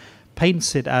Angelico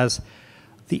paints it as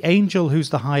the angel, who's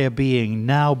the higher being,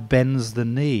 now bends the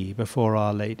knee before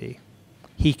Our Lady.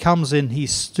 He comes in, he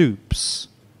stoops.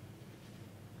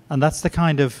 And that's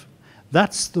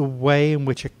the way in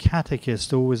which a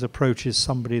catechist always approaches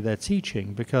somebody they're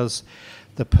teaching, because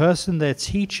the person they're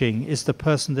teaching is the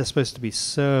person they're supposed to be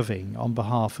serving on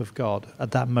behalf of God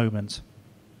at that moment.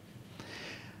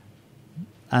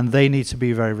 And they need to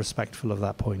be very respectful of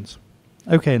that point.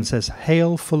 Okay, and says,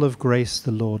 "Hail, full of grace,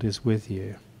 the Lord is with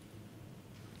you."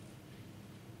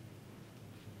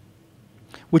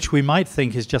 Which we might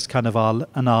think is just kind of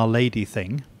an Our Lady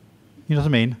thing. You know what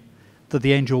I mean? That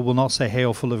the angel will not say,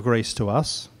 "Hail, full of grace" to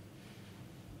us.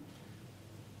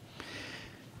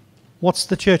 What's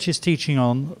the Church's teaching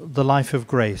on the life of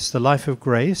grace? The life of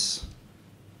grace,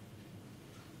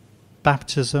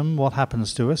 baptism, what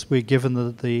happens to us? We're given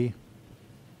the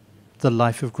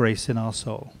life of grace in our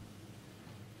soul.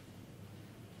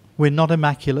 We're not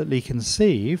immaculately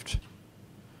conceived,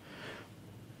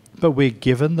 but we're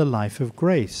given the life of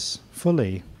grace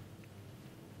fully.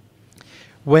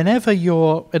 Whenever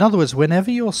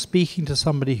you're speaking to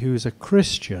somebody who's a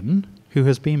Christian, who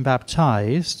has been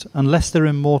baptized, unless they're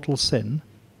in mortal sin,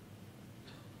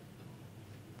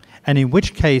 and in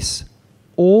which case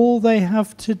all they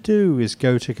have to do is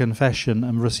go to confession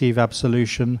and receive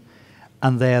absolution,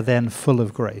 and they are then full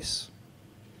of grace.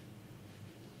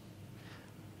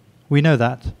 We know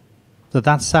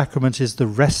that sacrament is the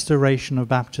restoration of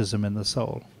baptism in the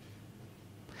soul.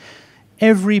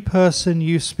 Every person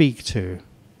you speak to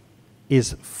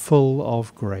is full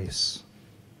of grace.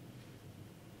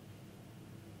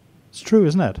 It's true,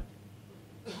 isn't it?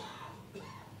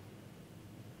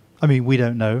 I mean, we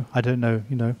don't know. I don't know,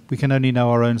 we can only know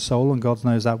our own soul, and God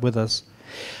knows that with us.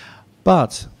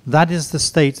 But that is the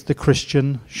state the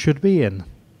Christian should be in.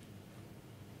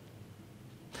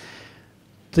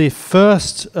 The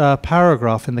first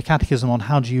paragraph in the Catechism on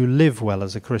how do you live well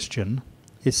as a Christian,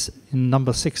 is in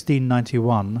number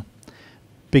 1691,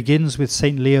 begins with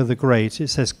St. Leo the Great. It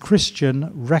says,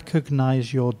 "Christian,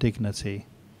 recognize your dignity."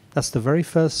 That's the very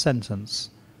first sentence.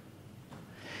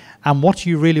 And what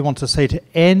you really want to say to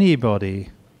anybody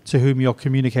to whom you're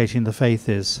communicating the faith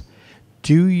is,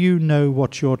 do you know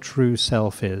what your true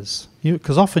self is?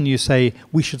 Because often you say,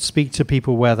 we should speak to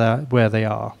people where they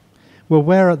are. Well,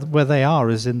 where they are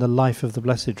is in the life of the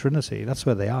Blessed Trinity. That's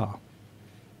where they are.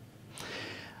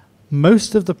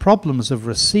 Most of the problems of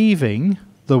receiving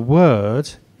the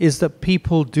Word is that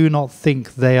people do not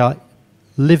think they are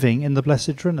living in the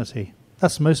Blessed Trinity.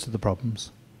 That's most of the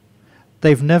problems.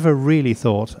 They've never really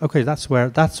thought, okay, that's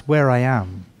where I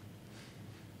am.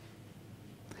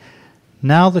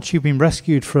 Now that you've been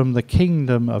rescued from the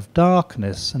kingdom of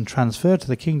darkness and transferred to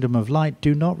the kingdom of light,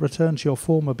 do not return to your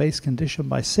former base condition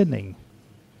by sinning.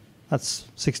 That's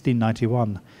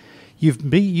 1691.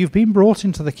 You've been brought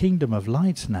into the kingdom of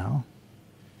light now.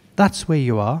 That's where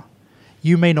you are.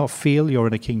 You may not feel you're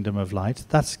in a kingdom of light.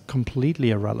 That's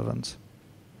completely irrelevant.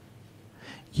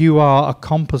 You are a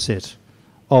composite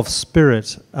of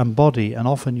spirit and body, and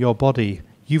often your body,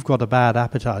 you've got a bad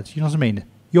appetite. You know what I mean?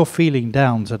 You're feeling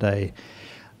down today.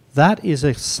 That is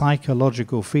a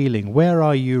psychological feeling. Where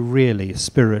are you really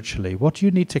spiritually? What do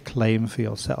you need to claim for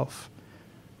yourself?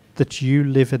 That you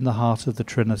live in the heart of the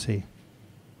Trinity.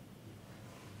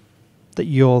 That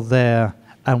you're there,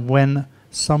 and when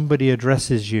somebody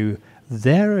addresses you,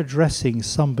 they're addressing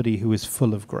somebody who is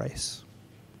full of grace,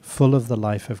 full of the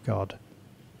life of God.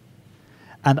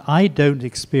 And I don't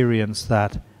experience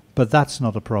that, but that's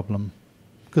not a problem,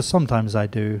 because sometimes I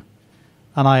do.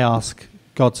 And I ask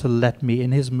God to let me,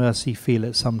 in his mercy, feel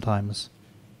it sometimes.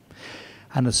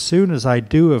 And as soon as I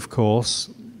do, of course,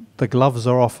 the gloves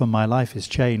are off and my life is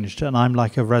changed, and I'm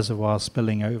like a reservoir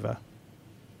spilling over.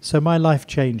 So my life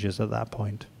changes at that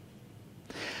point.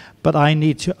 But I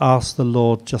need to ask the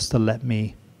Lord just to let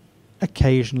me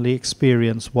occasionally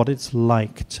experience what it's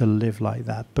like to live like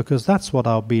that, because that's what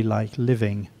I'll be like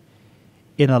living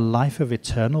in a life of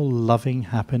eternal loving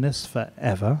happiness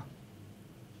forever.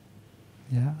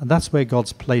 Yeah, and that's where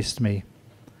God's placed me,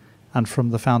 and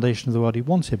from the foundation of the world he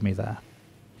wanted me there.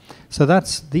 So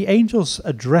that's the angels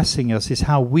addressing us is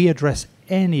how we address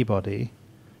anybody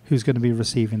who's going to be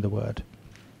receiving the word.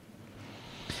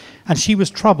 And she was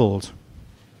troubled,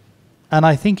 and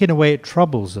I think in a way it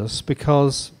troubles us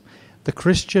because the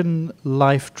Christian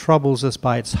life troubles us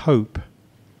by its hope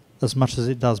as much as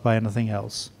it does by anything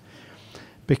else.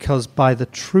 Because by the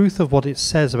truth of what it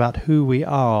says about who we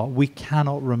are, we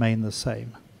cannot remain the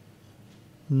same.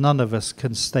 None of us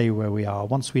can stay where we are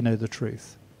once we know the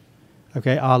truth.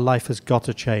 Okay, our life has got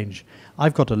to change.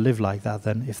 I've got to live like that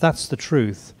then. If that's the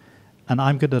truth, and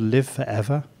I'm going to live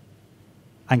forever,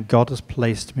 and God has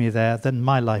placed me there, then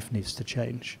my life needs to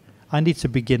change. I need to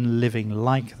begin living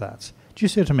like that. Do you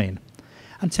see what I mean?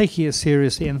 And taking it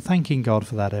seriously and thanking God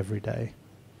for that every day.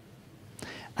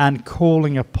 And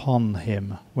calling upon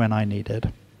him when I need it.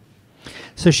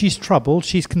 So she's troubled.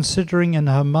 She's considering in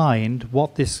her mind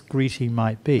what this greeting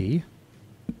might be.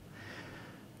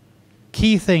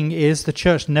 Key thing is the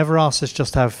church never asks us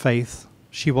just to have faith.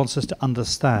 She wants us to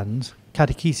understand.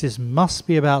 Catechesis must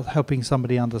be about helping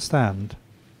somebody understand.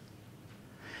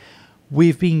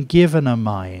 We've been given a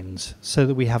mind so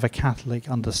that we have a Catholic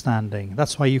understanding.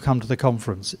 That's why you come to the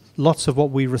conference. Lots of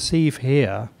what we receive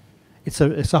here, it's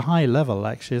a high level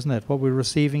actually, isn't it? What we're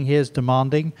receiving here is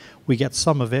demanding. We get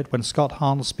some of it. When Scott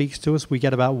Hahn speaks to us, we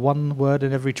get about one word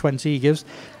in every 20 he gives.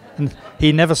 And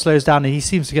he never slows down, and he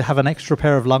seems to have an extra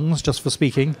pair of lungs just for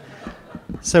speaking.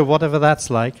 So whatever that's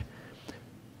like.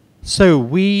 So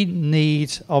we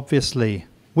need, obviously,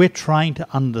 we're trying to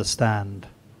understand.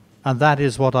 And that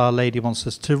is what Our Lady wants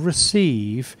us to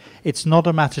receive. It's not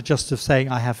a matter just of saying,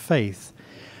 I have faith.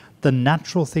 The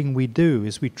natural thing we do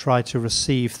is we try to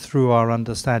receive through our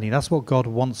understanding. That's what God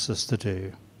wants us to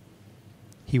do.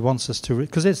 He wants us to,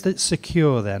 because it's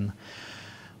secure then.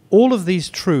 All of these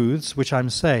truths, which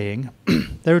I'm saying,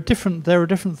 there are different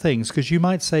things, because you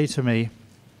might say to me,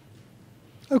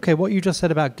 okay, what you just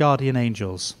said about guardian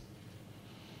angels.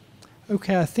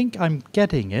 Okay, I think I'm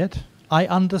getting it. I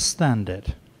understand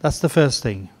it. That's the first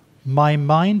thing. My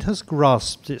mind has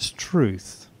grasped its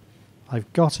truth.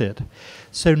 I've got it.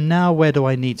 So now where do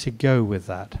I need to go with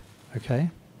that?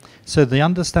 Okay? So the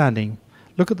understanding,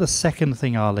 look at the second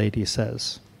thing Our Lady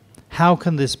says. How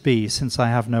can this be since I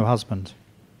have no husband?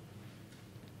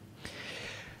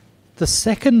 The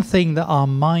second thing that our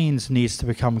minds needs to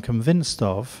become convinced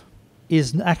of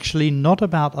is actually not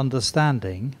about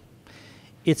understanding.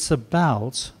 It's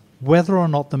about whether or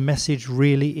not the message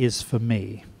really is for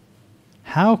me.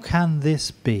 How can this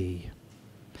be?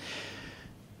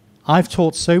 I've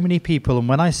taught so many people, and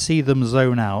when I see them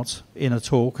zone out in a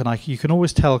talk, and you can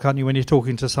always tell, can't you, when you're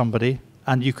talking to somebody,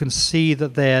 and you can see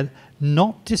that they're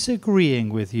not disagreeing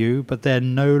with you, but they're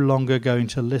no longer going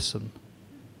to listen.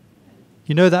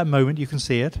 You know that moment, you can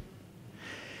see it.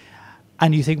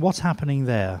 And you think, what's happening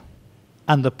there?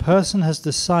 And the person has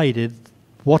decided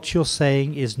what you're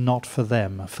saying is not for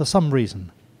them, for some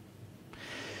reason.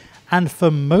 And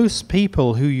for most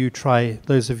people who you try,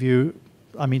 those of you,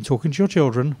 talking to your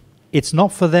children, it's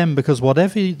not for them because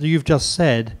whatever you've just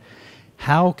said,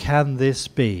 how can this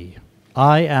be?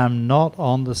 I am not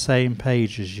on the same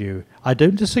page as you. I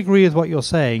don't disagree with what you're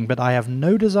saying, but I have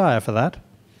no desire for that.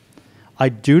 I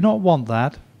do not want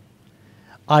that.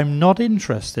 I'm not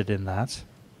interested in that.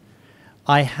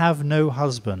 I have no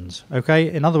husband.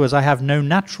 Okay? In other words, I have no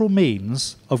natural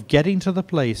means of getting to the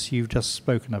place you've just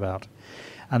spoken about.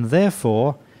 And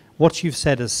therefore, what you've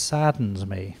said has saddened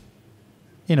me.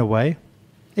 In a way.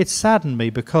 It's saddened me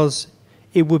because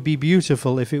it would be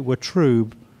beautiful if it were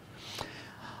true.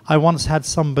 I once had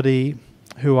somebody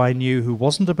who I knew who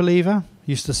wasn't a believer,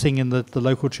 used to sing in the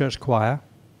local church choir.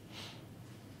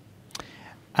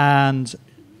 And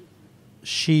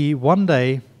she one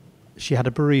day she had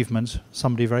a bereavement,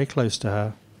 somebody very close to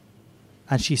her,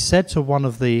 and she said to one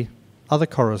of the other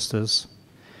choristers,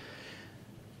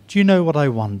 "Do you know what I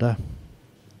wonder?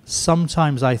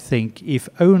 Sometimes I think if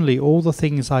only all the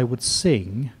things I would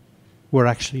sing were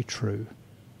actually true."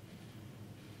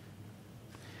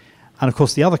 And of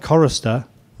course the other chorister,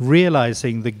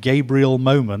 realizing the Gabriel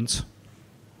moment,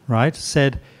 right,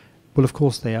 said, "Well, of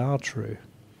course they are true."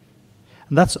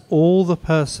 And that's all the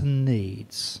person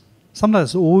needs.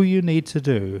 Sometimes all you need to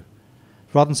do,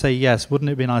 rather than say, "Yes,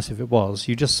 wouldn't it be nice if it was?"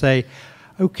 you just say,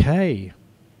 "Okay."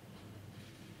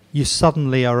 You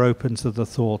suddenly are open to the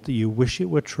thought that you wish it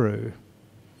were true.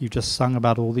 You've just sung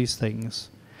about all these things,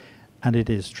 and it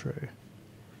is true.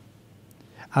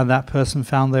 And that person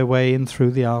found their way in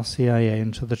through the RCIA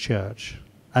into the church.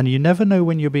 And you never know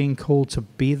when you're being called to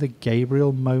be the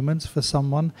Gabriel moment for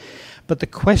someone. But the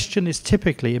question is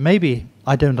typically, maybe,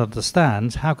 "I don't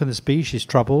understand, how can this be? She's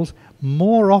troubled."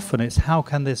 More often it's, "How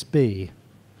can this be?"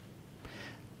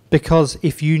 Because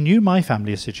if you knew my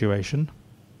family situation,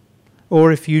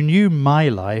 or if you knew my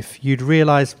life, you'd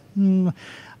realize,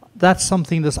 that's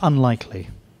something that's unlikely.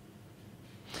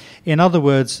 In other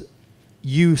words,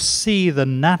 you see the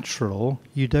natural,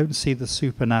 you don't see the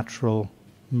supernatural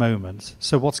moment.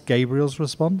 So what's Gabriel's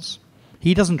response?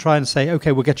 He doesn't try and say,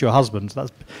 "Okay, we'll get you a husband.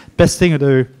 That's the best thing to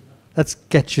do. Let's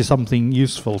get you something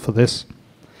useful for this."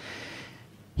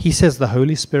 He says, "The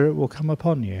Holy Spirit will come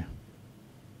upon you,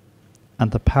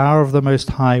 and the power of the Most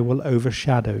High will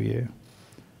overshadow you.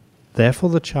 Therefore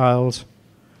the child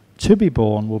to be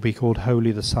born will be called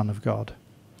Holy, the Son of God."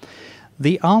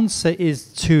 The answer is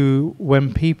to,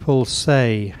 when people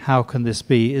say, "How can this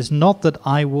be?" is not that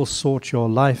I will sort your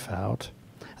life out.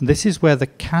 And this is where the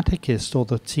catechist or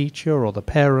the teacher or the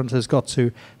parent has got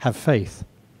to have faith.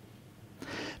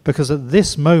 Because at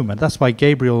this moment, that's why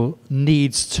Gabriel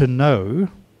needs to know,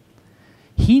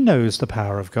 he knows the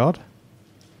power of God.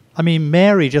 I mean,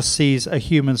 Mary just sees a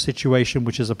human situation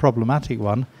which is a problematic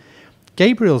one.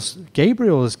 Gabriel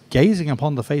is gazing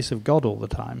upon the face of God all the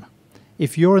time.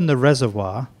 If you're in the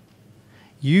reservoir,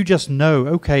 you just know,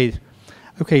 okay,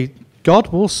 God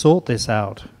will sort this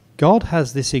out. God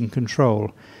has this in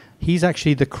control. He's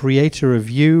actually the creator of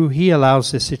you. He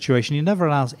allows this situation. He never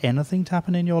allows anything to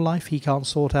happen in your life he can't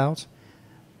sort out.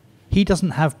 He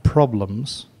doesn't have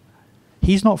problems.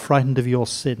 He's not frightened of your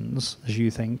sins, as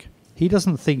you think. He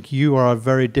doesn't think you are a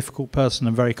very difficult person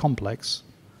and very complex.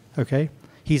 Okay?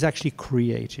 He's actually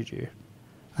created you.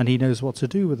 And he knows what to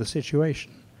do with the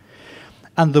situation.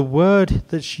 And the word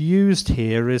that's used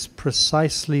here is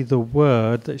precisely the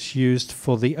word that's used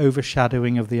for the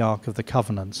overshadowing of the Ark of the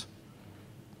Covenant.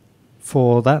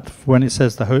 For that, when it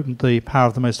says the power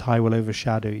of the Most High will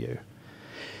overshadow you.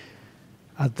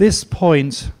 At this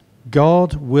point,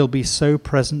 God will be so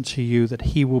present to you that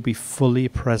he will be fully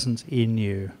present in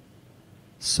you,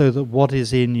 so that what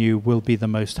is in you will be the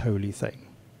most holy thing.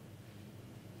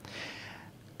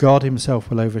 God himself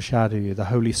will overshadow you. The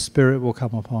Holy Spirit will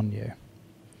come upon you.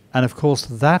 And of course,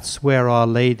 that's where Our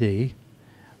Lady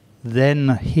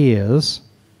then hears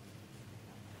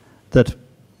that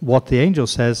what the angel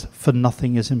says, "For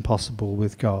nothing is impossible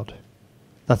with God."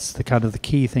 That's the kind of the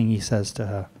key thing he says to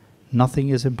her. Nothing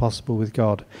is impossible with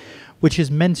God, which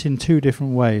is meant in two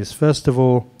different ways. First of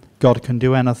all, God can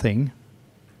do anything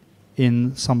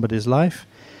in somebody's life.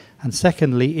 And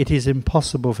secondly, it is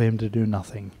impossible for him to do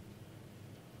nothing.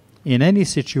 In any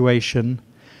situation,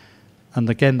 and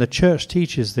again the church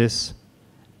teaches this,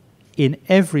 in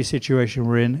every situation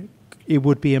we're in, it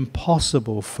would be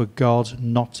impossible for God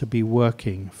not to be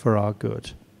working for our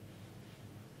good.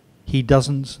 He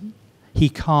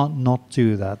can't not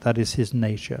do that. That is his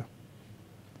nature.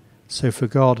 So for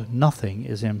God, nothing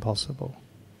is impossible.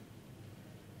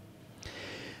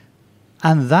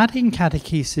 And that in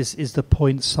catechesis is the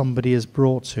point somebody is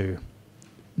brought to.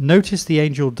 Notice the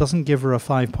angel doesn't give her a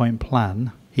 5-point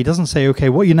plan. He doesn't say, "Okay,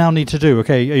 what you now need to do?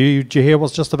 Okay, do you hear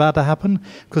what's just about to happen?"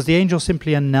 Because the angel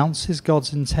simply announces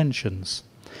God's intentions.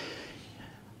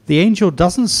 The angel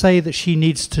doesn't say that she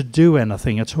needs to do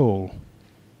anything at all.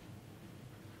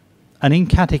 And in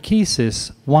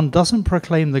catechesis, one doesn't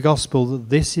proclaim the gospel that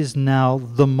this is now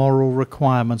the moral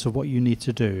requirement of what you need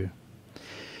to do.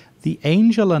 The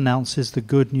angel announces the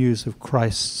good news of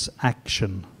Christ's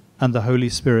action and the Holy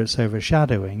Spirit's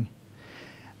overshadowing.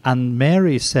 And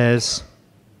Mary says,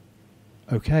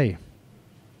 "Okay."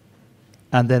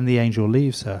 And then the angel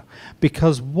leaves her.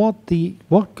 Because what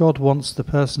God wants the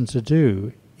person to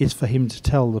do is for him to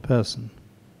tell the person.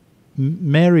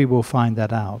 Mary will find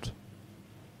that out.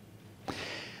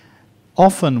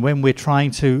 Often when we're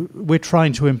trying to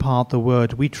impart the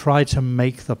word, we try to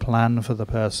make the plan for the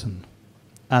person.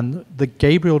 And the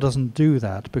Gabriel doesn't do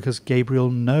that because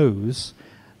Gabriel knows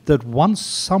that once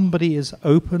somebody is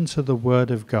open to the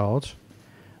word of God,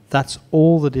 that's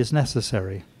all that is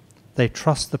necessary. They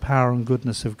trust the power and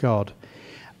goodness of God,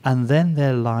 and then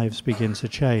their lives begin to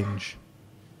change.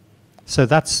 So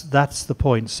that's the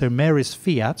point. So Mary's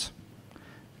fiat,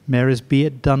 Mary's be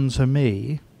it done to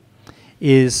me,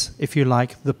 is, if you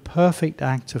like, the perfect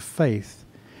act of faith,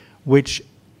 which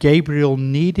Gabriel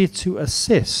needed to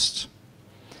assist.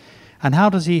 And how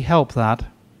does he help that?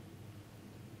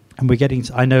 And we're getting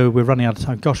to, I know we're running out of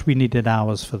time. Gosh, we needed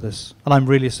hours for this. And I'm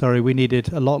really sorry, we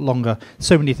needed a lot longer.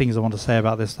 So many things I want to say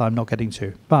about this that I'm not getting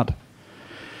to. But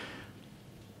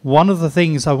one of the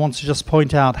things I want to just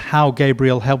point out how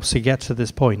Gabriel helps to get to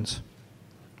this point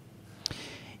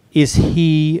is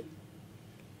he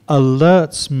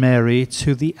alerts Mary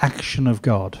to the action of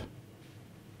God.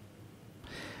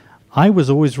 I was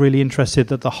always really interested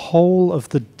that the whole of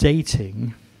the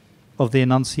dating of the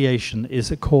Annunciation is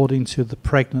according to the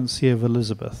pregnancy of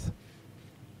Elizabeth.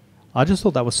 I just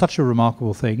thought that was such a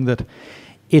remarkable thing, that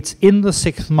it's in the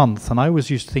 6th month, and I always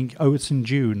used to think, oh, it's in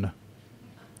June.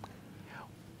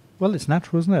 Well, it's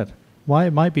natural, isn't it? Why?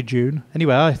 It might be June.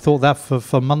 Anyway, I thought that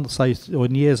for months or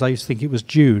in years I used to think it was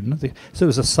June. So it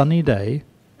was a sunny day.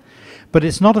 But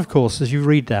it's not, of course, as you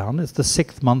read down, it's the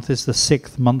 6th month is the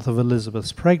 6th month of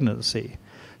Elizabeth's pregnancy.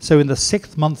 So in the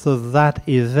 6th month of that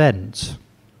event,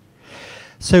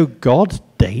 so God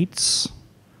dates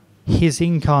his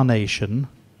incarnation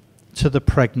to the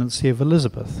pregnancy of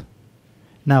Elizabeth.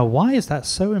 Now, why is that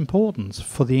so important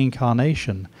for the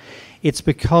incarnation? It's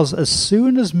because as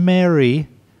soon as Mary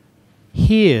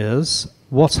hears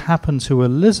what's happened to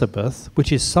Elizabeth,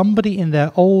 which is somebody in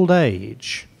their old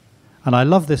age, and I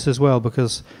love this as well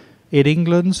because in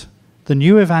England, the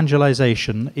new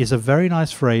evangelization is a very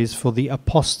nice phrase for the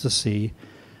apostasy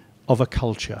of a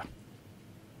culture.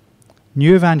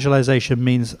 New evangelization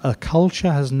means a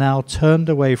culture has now turned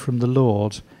away from the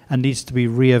Lord and needs to be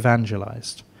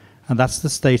re-evangelized. And that's the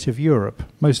state of Europe,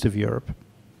 most of Europe.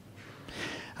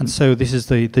 And so this is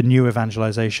the new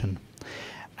evangelization.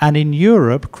 And in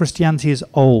Europe, Christianity is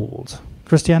old.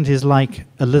 Christianity is like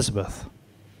Elizabeth.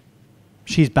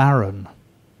 She's barren.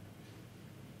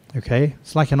 Okay?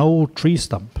 It's like an old tree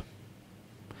stump.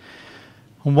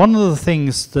 And one of the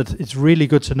things that it's really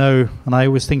good to know, and I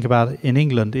always think about in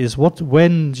England, is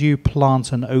when do you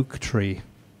plant an oak tree?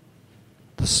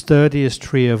 The sturdiest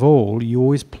tree of all, you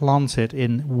always plant it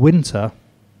in winter,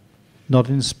 not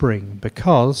in spring,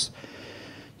 because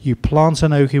you plant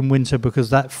an oak in winter because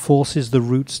that forces the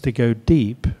roots to go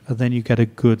deep, and then you get a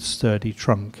good sturdy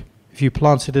trunk. If you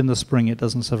plant it in the spring, it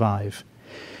doesn't survive.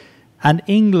 And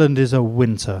England is a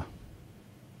winter.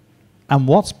 And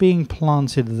what's being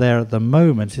planted there at the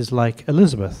moment is like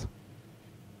Elizabeth.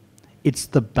 It's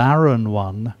the barren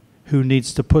one who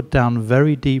needs to put down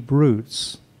very deep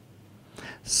roots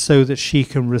so that she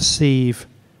can receive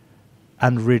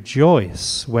and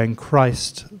rejoice when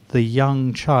Christ, the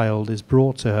young child, is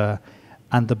brought to her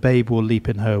and the babe will leap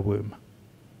in her womb.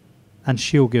 And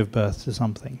she'll give birth to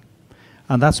something.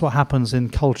 And that's what happens in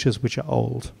cultures which are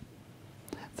old.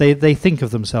 They think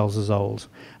of themselves as old.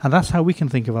 And that's how we can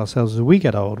think of ourselves as we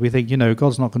get old. We think,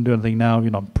 God's not going to do anything now.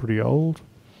 I'm pretty old.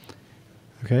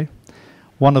 Okay?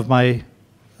 One of my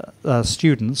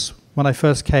students, when I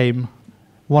first came,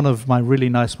 one of my really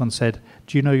nice ones said,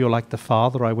 do you know you're like the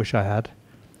father I wish I had?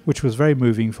 Which was very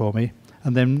moving for me.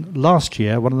 And then last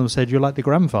year, one of them said, you're like the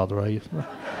grandfather.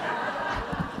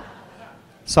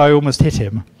 So I almost hit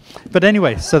him. But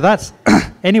anyway, so that's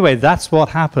what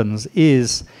happens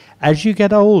is, as you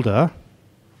get older,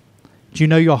 do you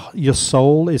know your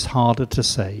soul is harder to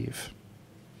save?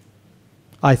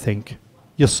 I think.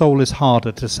 Your soul is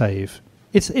harder to save.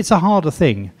 It's a harder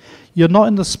thing. You're not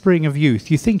in the spring of youth.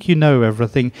 You think you know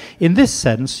everything. In this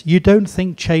sense, you don't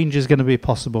think change is going to be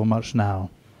possible much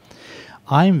now.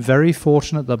 I'm very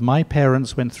fortunate that my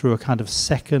parents went through a kind of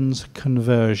second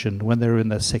conversion when they were in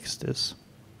their 60s.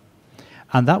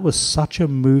 And that was such a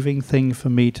moving thing for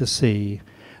me to see,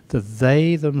 that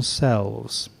they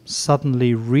themselves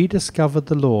suddenly rediscovered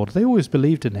the Lord. They always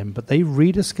believed in him, but they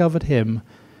rediscovered him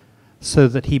so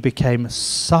that he became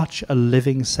such a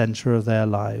living center of their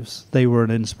lives. They were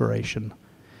an inspiration.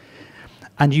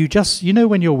 And you just,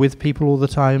 when you're with people all the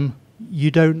time,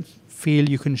 you don't feel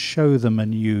you can show them a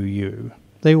new you.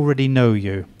 They already know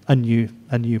you, a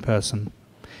new person.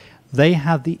 They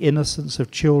had the innocence of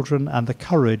children and the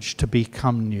courage to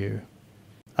become new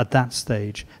at that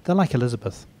stage. They're like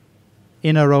Elizabeth.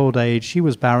 In her old age, she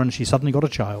was barren, she suddenly got a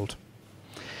child.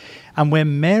 And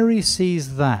when Mary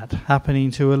sees that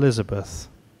happening to Elizabeth,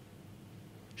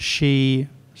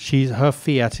 her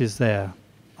fiat is there.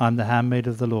 I'm the handmaid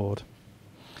of the Lord.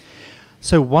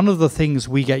 So one of the things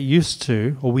we get used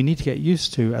to, or we need to get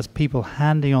used to as people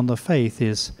handing on the faith,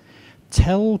 is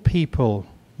tell people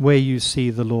where you see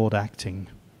the Lord acting,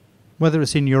 whether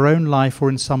it's in your own life or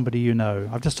in somebody you know.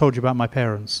 I've just told you about my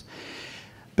parents.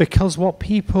 Because what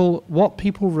people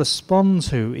respond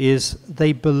to is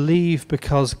they believe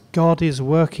because God is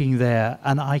working there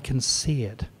and I can see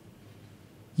it.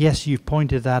 Yes, you've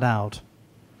pointed that out.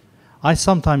 I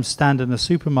sometimes stand in a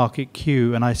supermarket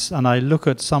queue and I look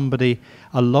at somebody,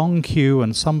 a long queue,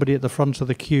 and somebody at the front of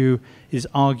the queue is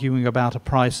arguing about a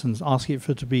price and asking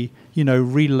for it to be,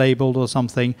 relabeled or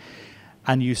something.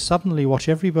 And you suddenly watch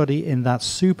everybody in that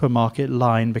supermarket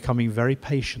line becoming very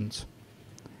patient.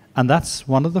 And that's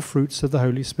one of the fruits of the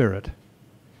Holy Spirit.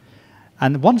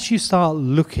 And once you start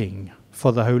looking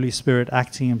for the Holy Spirit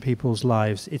acting in people's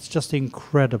lives, it's just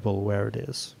incredible where it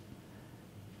is.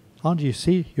 Aren't you?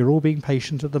 See, you're all being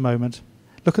patient at the moment.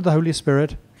 Look at the Holy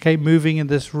Spirit, moving in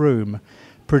this room,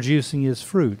 producing his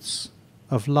fruits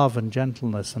of love and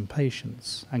gentleness and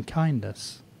patience and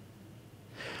kindness.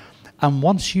 And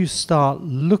once you start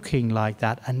looking like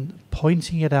that and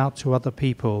pointing it out to other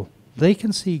people, they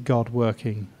can see God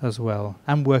working as well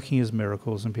and working his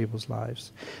miracles in people's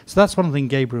lives. So that's one thing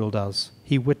Gabriel does.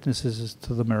 He witnesses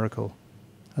to the miracle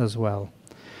as well.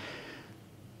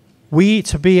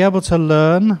 To be able to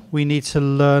learn, we need to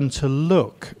learn to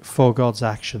look for God's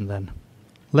action then.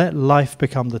 Let life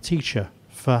become the teacher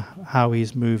for how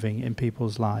he's moving in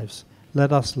people's lives.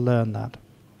 Let us learn that.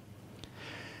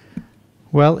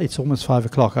 Well, it's almost 5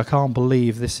 o'clock. I can't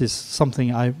believe this is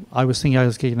something I was thinking I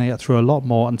was going to get through a lot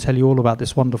more and tell you all about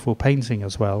this wonderful painting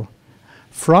as well.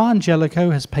 Fra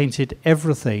Angelico has painted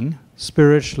everything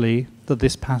spiritually that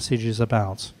this passage is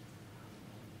about.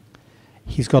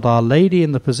 He's got Our Lady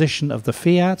in the position of the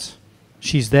Fiat.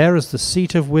 She's there as the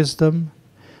seat of wisdom.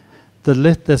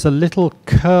 There's a little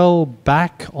curl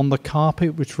back on the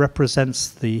carpet which represents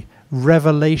the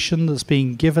revelation that's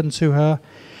being given to her.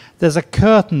 There's a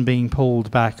curtain being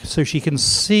pulled back so she can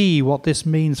see what this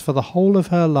means for the whole of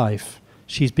her life.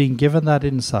 She's been given that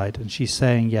insight and she's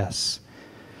saying yes.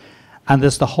 And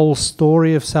there's the whole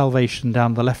story of salvation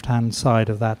down the left-hand side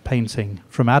of that painting,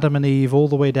 from Adam and Eve all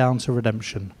the way down to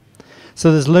redemption.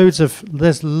 So there's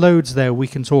loads there we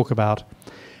can talk about,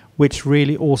 which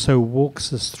really also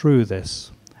walks us through this.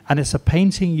 And it's a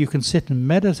painting you can sit and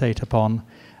meditate upon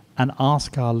and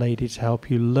ask Our Lady to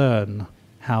help you learn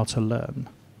how to learn.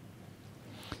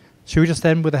 Should we just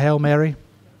end with a Hail Mary?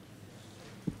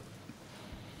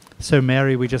 So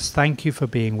Mary, we just thank you for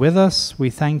being with us. We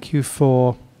thank you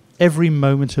for every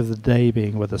moment of the day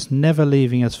being with us, never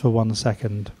leaving us for 1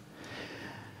 second.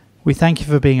 We thank you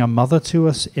for being a mother to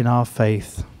us in our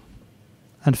faith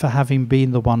and for having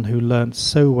been the one who learnt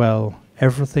so well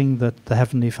everything that the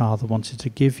Heavenly Father wanted to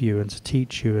give you and to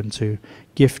teach you and to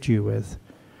gift you with.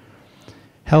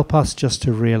 Help us just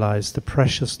to realize the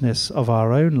preciousness of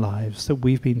our own lives, that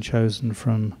we've been chosen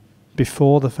from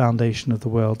before the foundation of the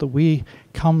world, that we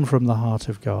come from the heart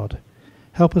of God.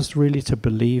 Help us really to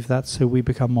believe that so we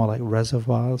become more like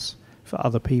reservoirs for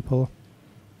other people.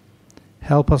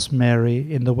 Help us,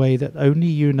 Mary, in the way that only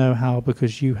you know how,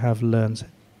 because you have learned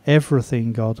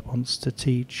everything God wants to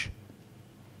teach.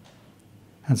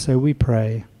 And so we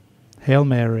pray, Hail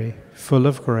Mary, full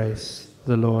of grace,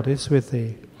 the Lord is with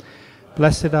thee.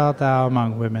 Blessed art thou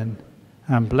among women,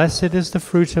 and blessed is the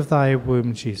fruit of thy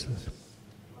womb, Jesus.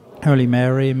 Holy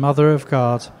Mary, Mother of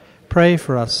God, pray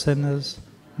for us sinners,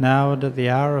 now and at the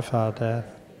hour of our death.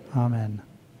 Amen.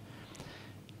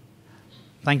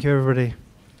 Thank you, everybody.